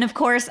 And of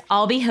course,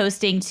 I'll be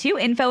hosting 2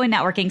 info and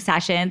networking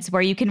sessions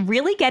where you can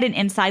really get an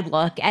inside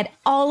look at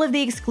all of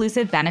the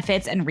exclusive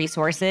benefits and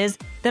resources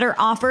that are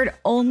offered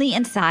only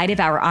inside of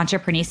our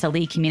Entreprenista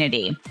League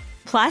community.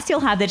 Plus,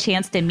 you'll have the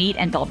chance to meet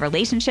and build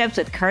relationships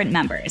with current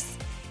members.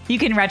 You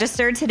can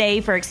register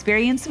today for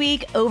Experience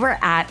Week over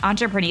at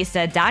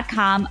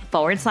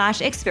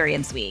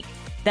Entreprenista.com/Experience Week.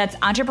 That's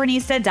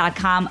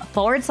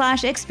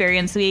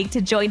Entreprenista.com/Experience Week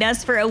to join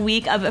us for a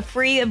week of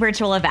free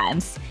virtual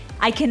events.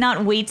 I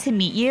cannot wait to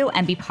meet you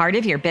and be part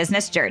of your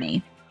business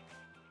journey.